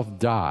himself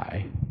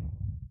die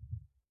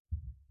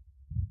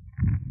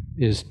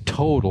is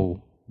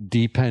total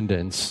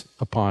dependence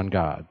upon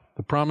God.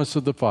 The promise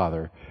of the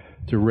Father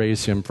to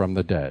raise him from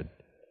the dead.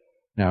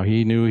 Now,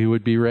 he knew he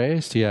would be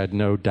raised. He had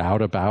no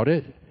doubt about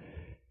it.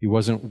 He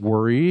wasn't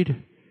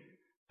worried,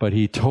 but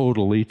he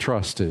totally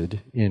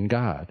trusted in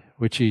God,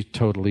 which he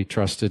totally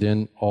trusted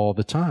in all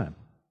the time.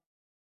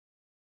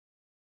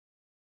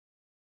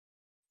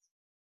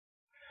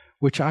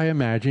 Which I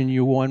imagine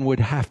one would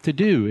have to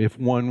do if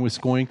one was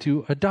going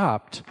to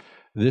adopt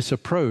this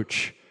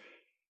approach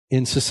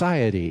in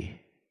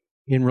society,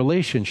 in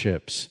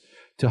relationships,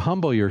 to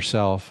humble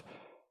yourself.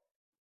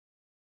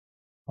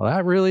 Well,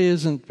 that really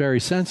isn't very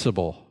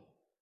sensible.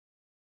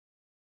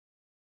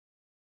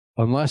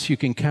 Unless you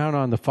can count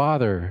on the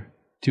Father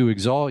to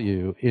exalt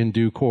you in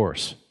due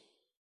course,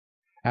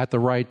 at the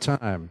right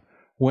time,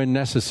 when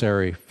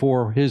necessary,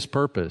 for his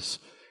purpose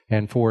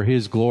and for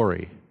his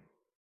glory.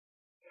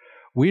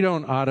 We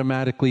don't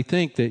automatically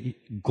think that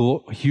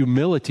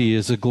humility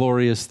is a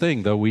glorious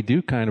thing, though we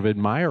do kind of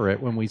admire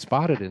it when we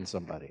spot it in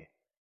somebody.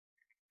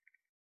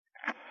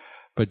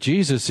 But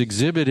Jesus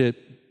exhibited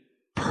it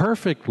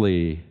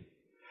perfectly.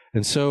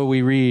 And so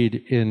we read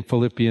in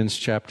Philippians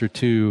chapter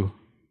 2,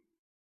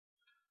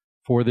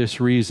 for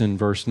this reason,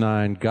 verse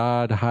 9,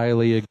 God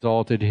highly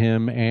exalted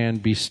him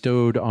and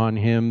bestowed on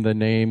him the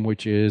name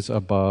which is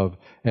above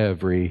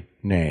every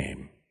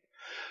name.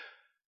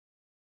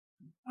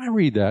 I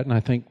read that and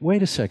I think,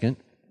 wait a second,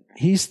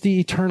 he's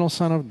the eternal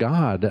Son of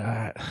God.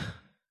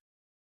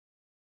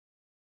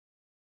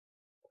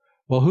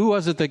 Well, who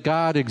was it that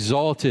God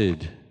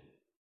exalted?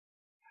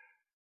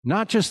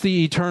 Not just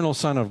the eternal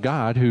Son of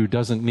God, who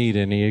doesn't need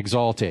any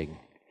exalting.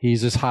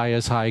 He's as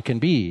high can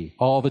be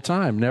all the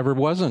time, never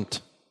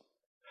wasn't.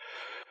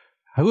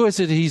 Who is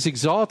it he's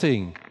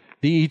exalting?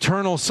 The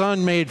eternal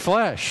Son made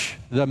flesh.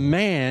 The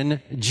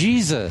man,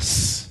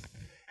 Jesus,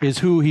 is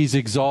who he's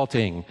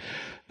exalting.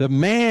 The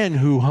man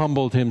who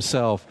humbled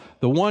himself,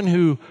 the one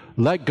who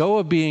let go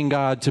of being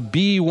God to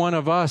be one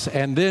of us,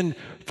 and then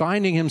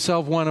finding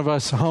himself one of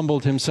us,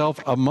 humbled himself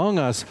among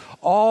us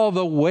all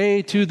the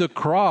way to the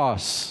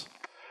cross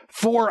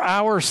for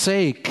our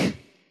sake,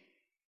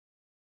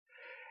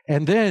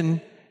 and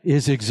then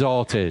is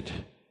exalted.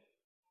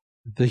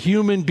 The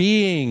human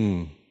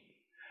being,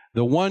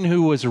 the one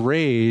who was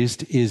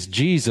raised, is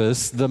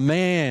Jesus, the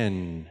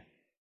man.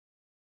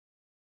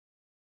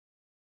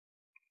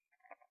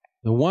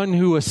 The one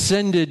who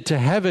ascended to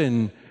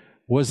heaven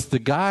was the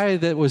guy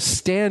that was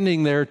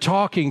standing there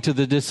talking to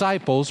the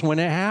disciples when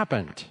it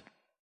happened.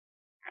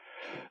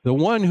 The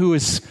one who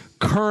is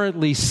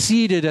currently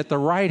seated at the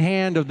right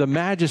hand of the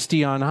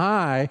Majesty on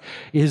high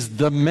is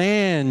the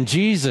man,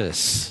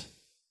 Jesus,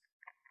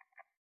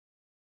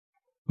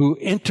 who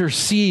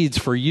intercedes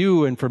for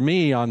you and for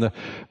me on the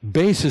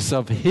basis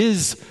of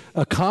his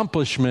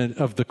accomplishment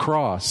of the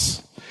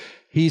cross.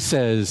 He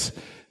says,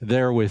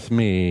 "They're with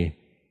me.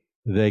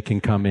 They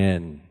can come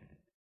in."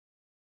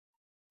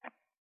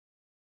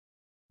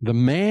 The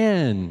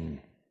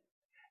man.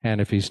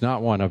 And if he's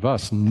not one of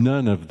us,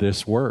 none of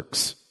this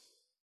works.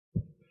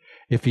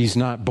 If he's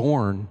not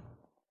born,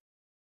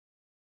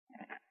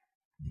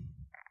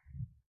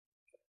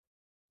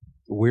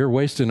 we're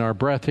wasting our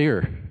breath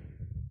here.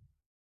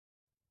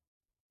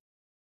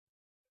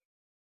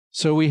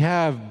 So we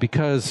have,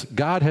 because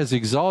God has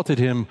exalted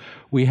him,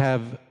 we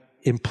have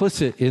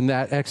implicit in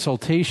that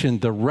exaltation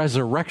the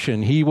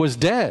resurrection. He was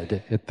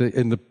dead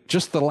in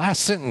just the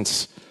last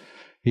sentence.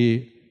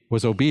 He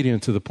was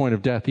obedient to the point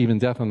of death, even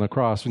death on the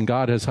cross, and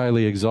God has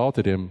highly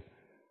exalted him.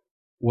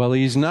 Well,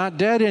 he's not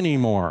dead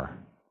anymore.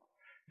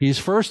 He's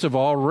first of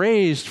all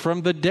raised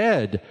from the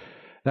dead.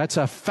 That's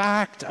a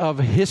fact of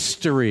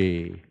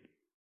history.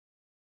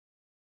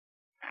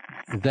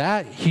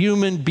 That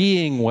human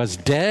being was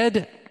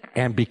dead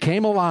and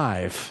became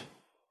alive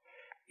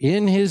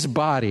in his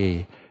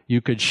body.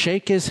 You could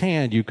shake his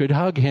hand. You could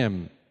hug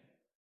him.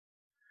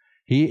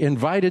 He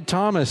invited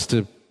Thomas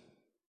to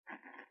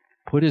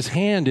put his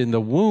hand in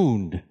the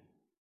wound.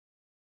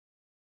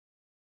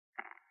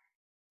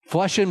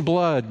 Flesh and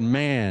blood,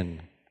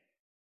 man.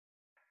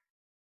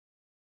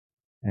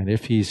 And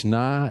if he's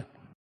not,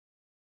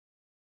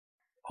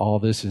 all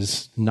this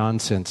is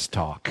nonsense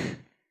talk.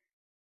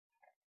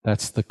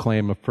 That's the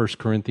claim of 1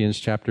 Corinthians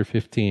chapter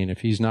 15. If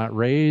he's not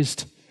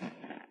raised,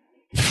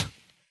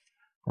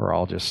 we're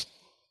all just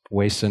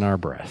wasting our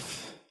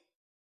breath.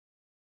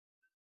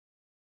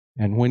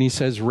 And when he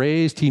says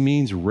raised, he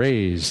means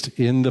raised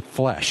in the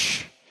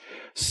flesh,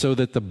 so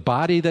that the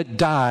body that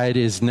died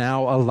is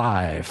now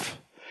alive.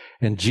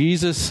 And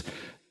Jesus,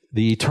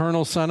 the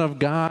eternal Son of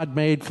God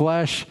made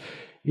flesh,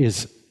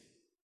 is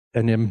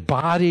an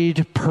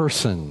embodied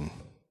person,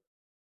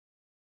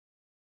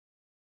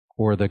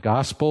 or the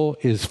gospel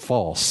is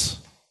false.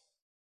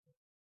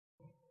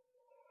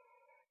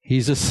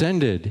 He's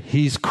ascended,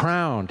 he's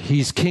crowned,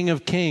 he's King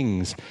of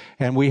Kings,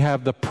 and we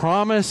have the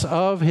promise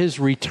of his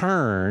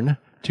return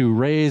to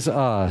raise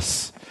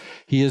us.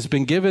 He has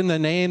been given the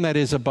name that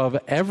is above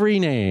every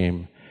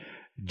name.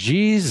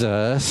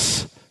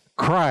 Jesus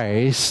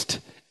Christ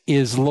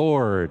is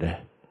Lord.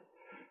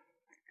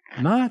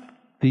 Not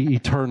the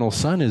eternal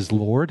Son is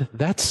Lord.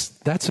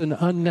 That's an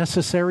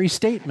unnecessary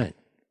statement.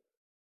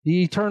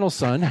 The eternal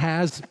Son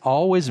has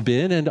always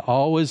been and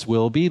always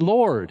will be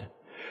Lord.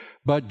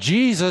 But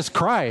Jesus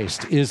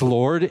Christ is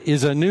Lord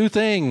is a new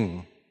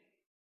thing.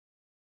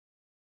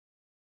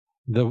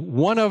 The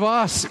one of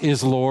us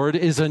is Lord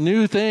is a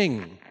new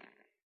thing.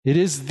 It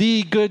is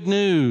the good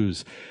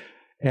news.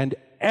 And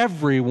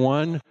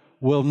everyone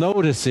will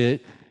notice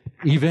it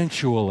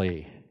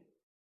eventually.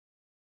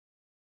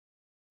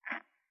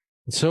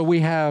 So we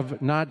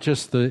have not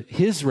just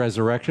his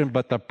resurrection,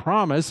 but the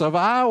promise of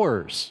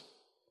ours.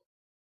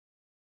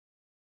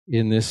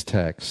 In this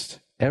text,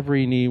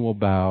 every knee will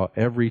bow,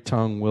 every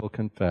tongue will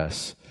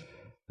confess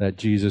that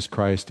Jesus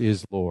Christ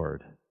is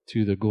Lord,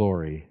 to the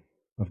glory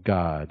of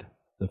God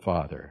the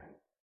Father.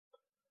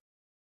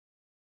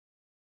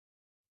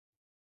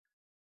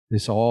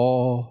 This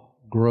all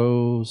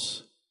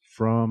grows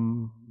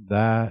from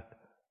that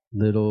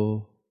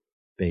little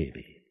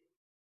baby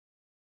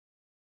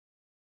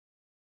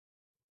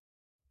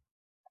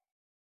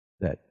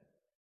that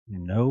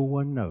no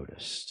one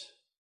noticed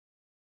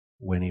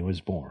when he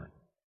was born.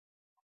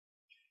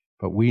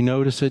 But we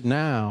notice it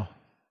now.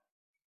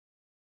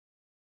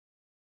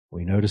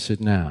 We notice it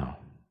now.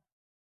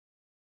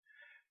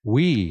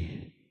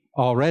 We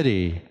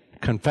already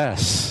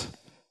confess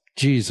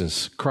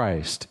Jesus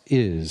Christ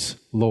is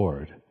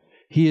Lord.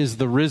 He is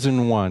the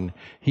risen one.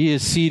 He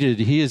is seated.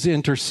 He is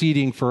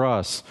interceding for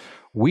us.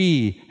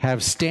 We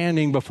have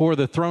standing before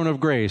the throne of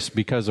grace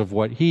because of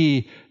what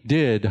he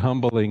did,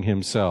 humbling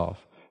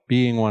himself,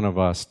 being one of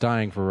us,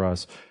 dying for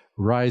us,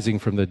 rising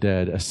from the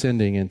dead,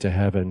 ascending into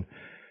heaven,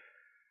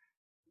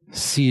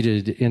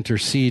 seated,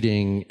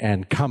 interceding,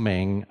 and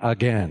coming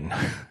again.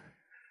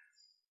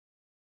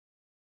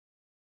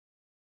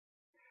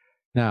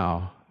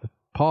 Now,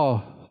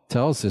 Paul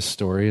tells this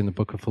story in the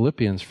book of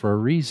Philippians for a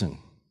reason.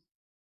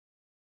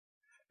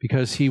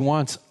 Because he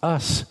wants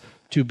us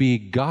to be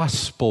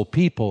gospel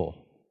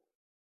people.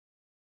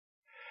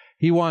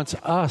 He wants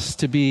us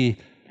to be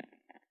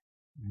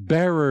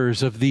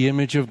bearers of the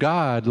image of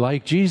God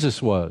like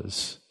Jesus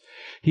was.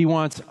 He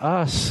wants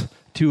us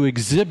to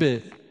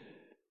exhibit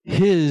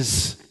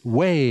his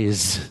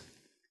ways,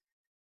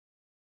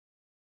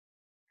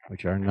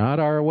 which are not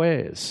our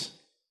ways,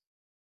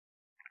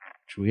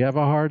 which we have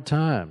a hard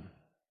time.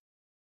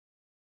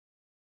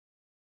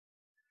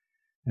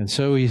 And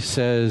so he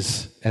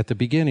says at the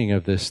beginning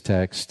of this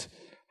text,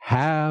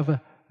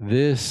 have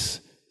this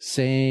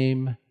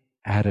same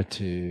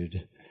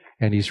attitude.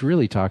 And he's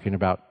really talking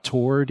about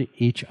toward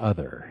each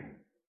other.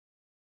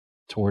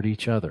 Toward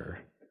each other.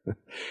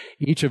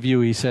 Each of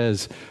you, he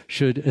says,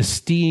 should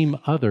esteem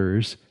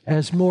others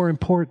as more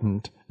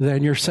important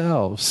than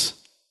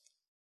yourselves.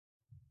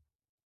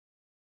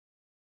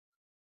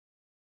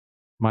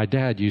 My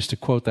dad used to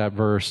quote that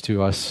verse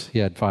to us. He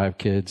had 5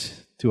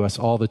 kids, to us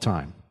all the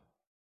time.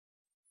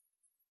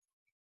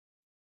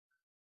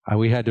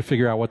 We had to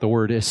figure out what the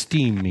word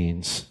esteem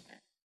means.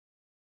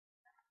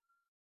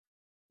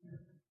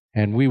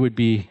 And we would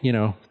be,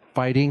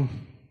 fighting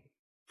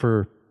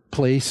for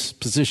place,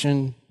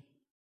 position,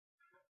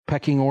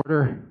 pecking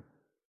order.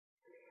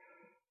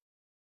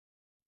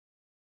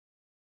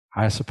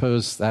 I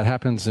suppose that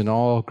happens in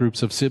all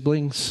groups of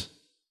siblings.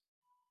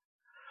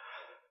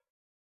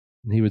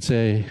 And he would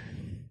say,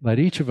 let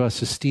each of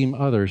us esteem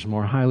others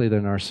more highly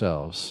than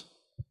ourselves.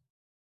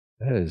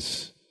 That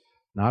is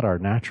not our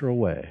natural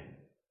way.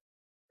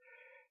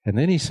 And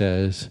then he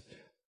says,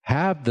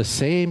 have the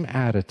same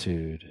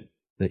attitude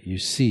that you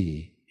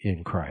see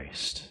in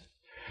Christ.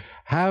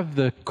 Have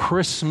the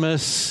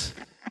Christmas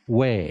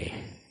way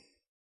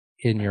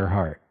in your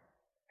heart.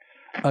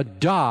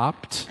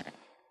 Adopt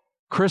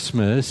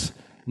Christmas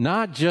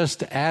not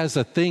just as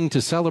a thing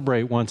to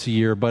celebrate once a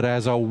year, but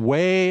as a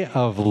way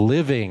of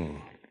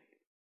living.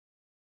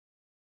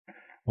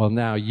 Well,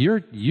 now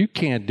you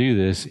can't do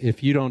this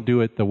if you don't do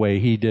it the way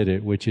he did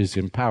it, which is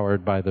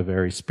empowered by the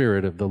very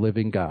Spirit of the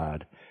living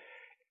God.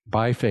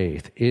 By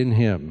faith in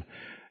him,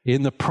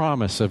 in the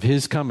promise of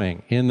his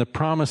coming, in the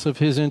promise of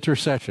his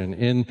intercession,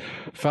 in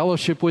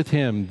fellowship with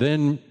him,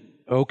 then,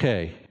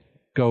 okay,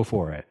 go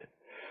for it.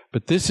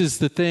 But this is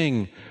the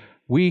thing.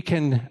 We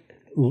can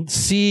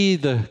see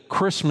the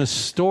Christmas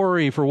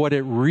story for what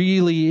it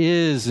really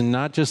is and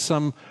not just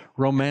some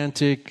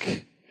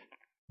romantic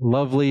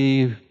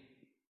lovely,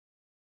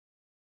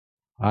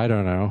 I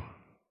don't know,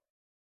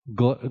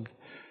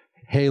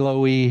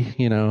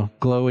 halo-y,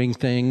 glowing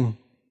thing,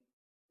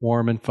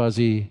 warm and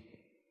fuzzy,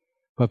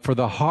 but for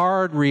the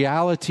hard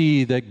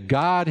reality that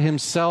God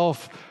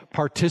himself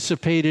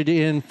participated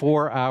in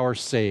for our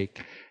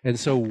sake. And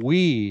so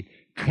we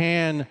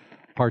can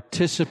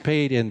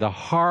participate in the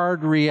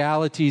hard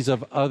realities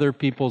of other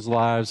people's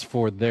lives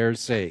for their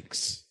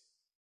sakes.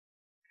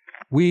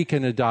 We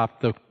can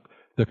adopt the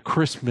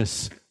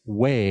Christmas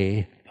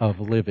way of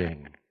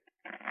living.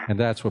 And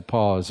that's what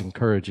Paul is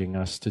encouraging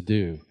us to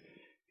do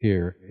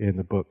here in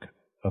the book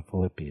of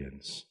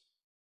Philippians.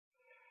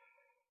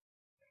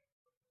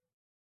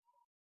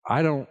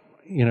 I don't,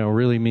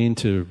 really mean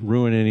to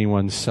ruin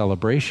anyone's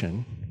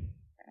celebration.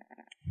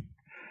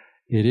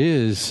 It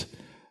is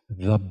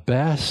the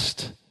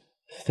best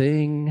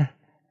thing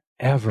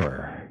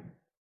ever.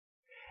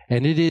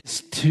 And it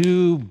is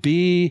to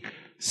be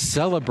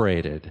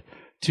celebrated,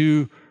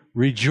 to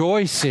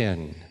rejoice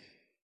in.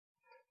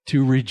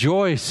 To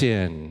rejoice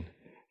in.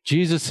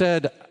 Jesus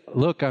said,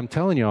 look, I'm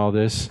telling you all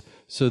this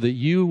so that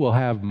you will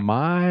have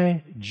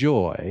my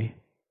joy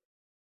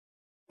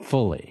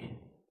fully.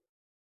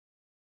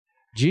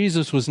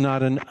 Jesus was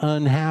not an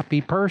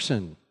unhappy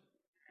person.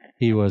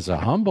 He was a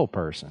humble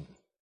person.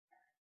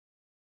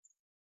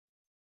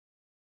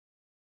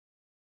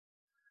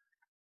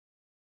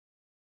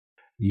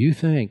 You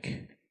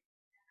think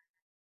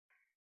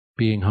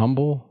being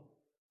humble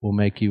will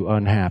make you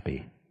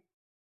unhappy?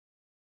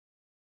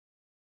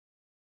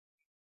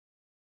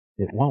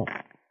 It won't.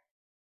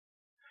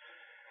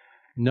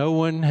 No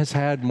one has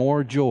had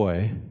more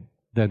joy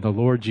than the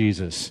Lord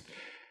Jesus,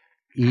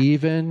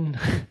 even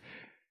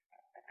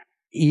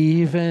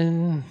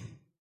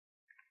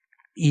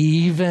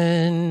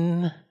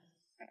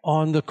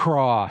on the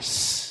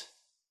cross,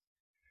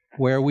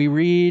 where we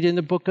read in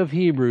the book of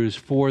Hebrews,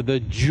 for the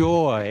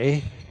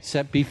joy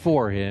set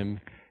before him,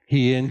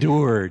 he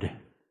endured.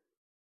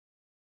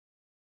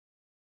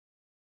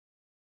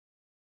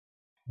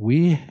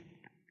 We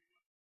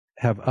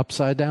have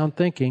upside down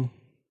thinking.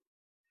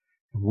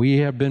 We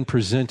have been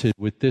presented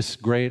with this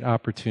great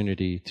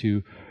opportunity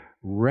to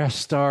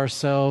rest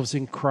ourselves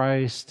in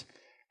Christ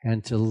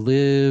and to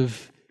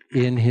live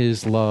in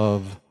his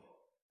love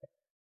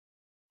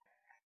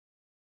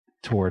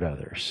toward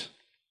others.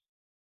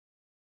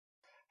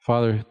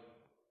 Father,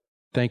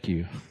 thank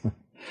you.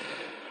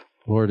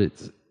 Lord,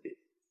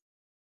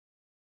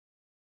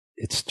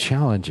 it's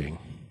challenging.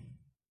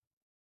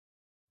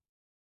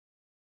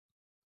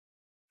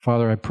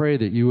 Father, I pray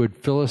that you would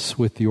fill us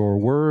with your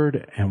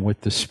word and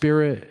with the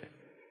Spirit.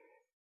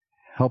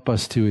 Help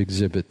us to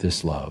exhibit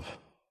this love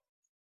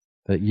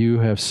that you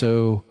have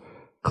so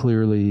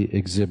clearly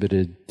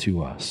exhibited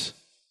to us.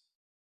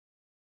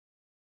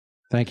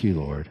 Thank you,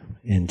 Lord.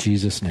 In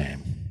Jesus'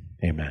 name,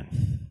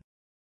 amen.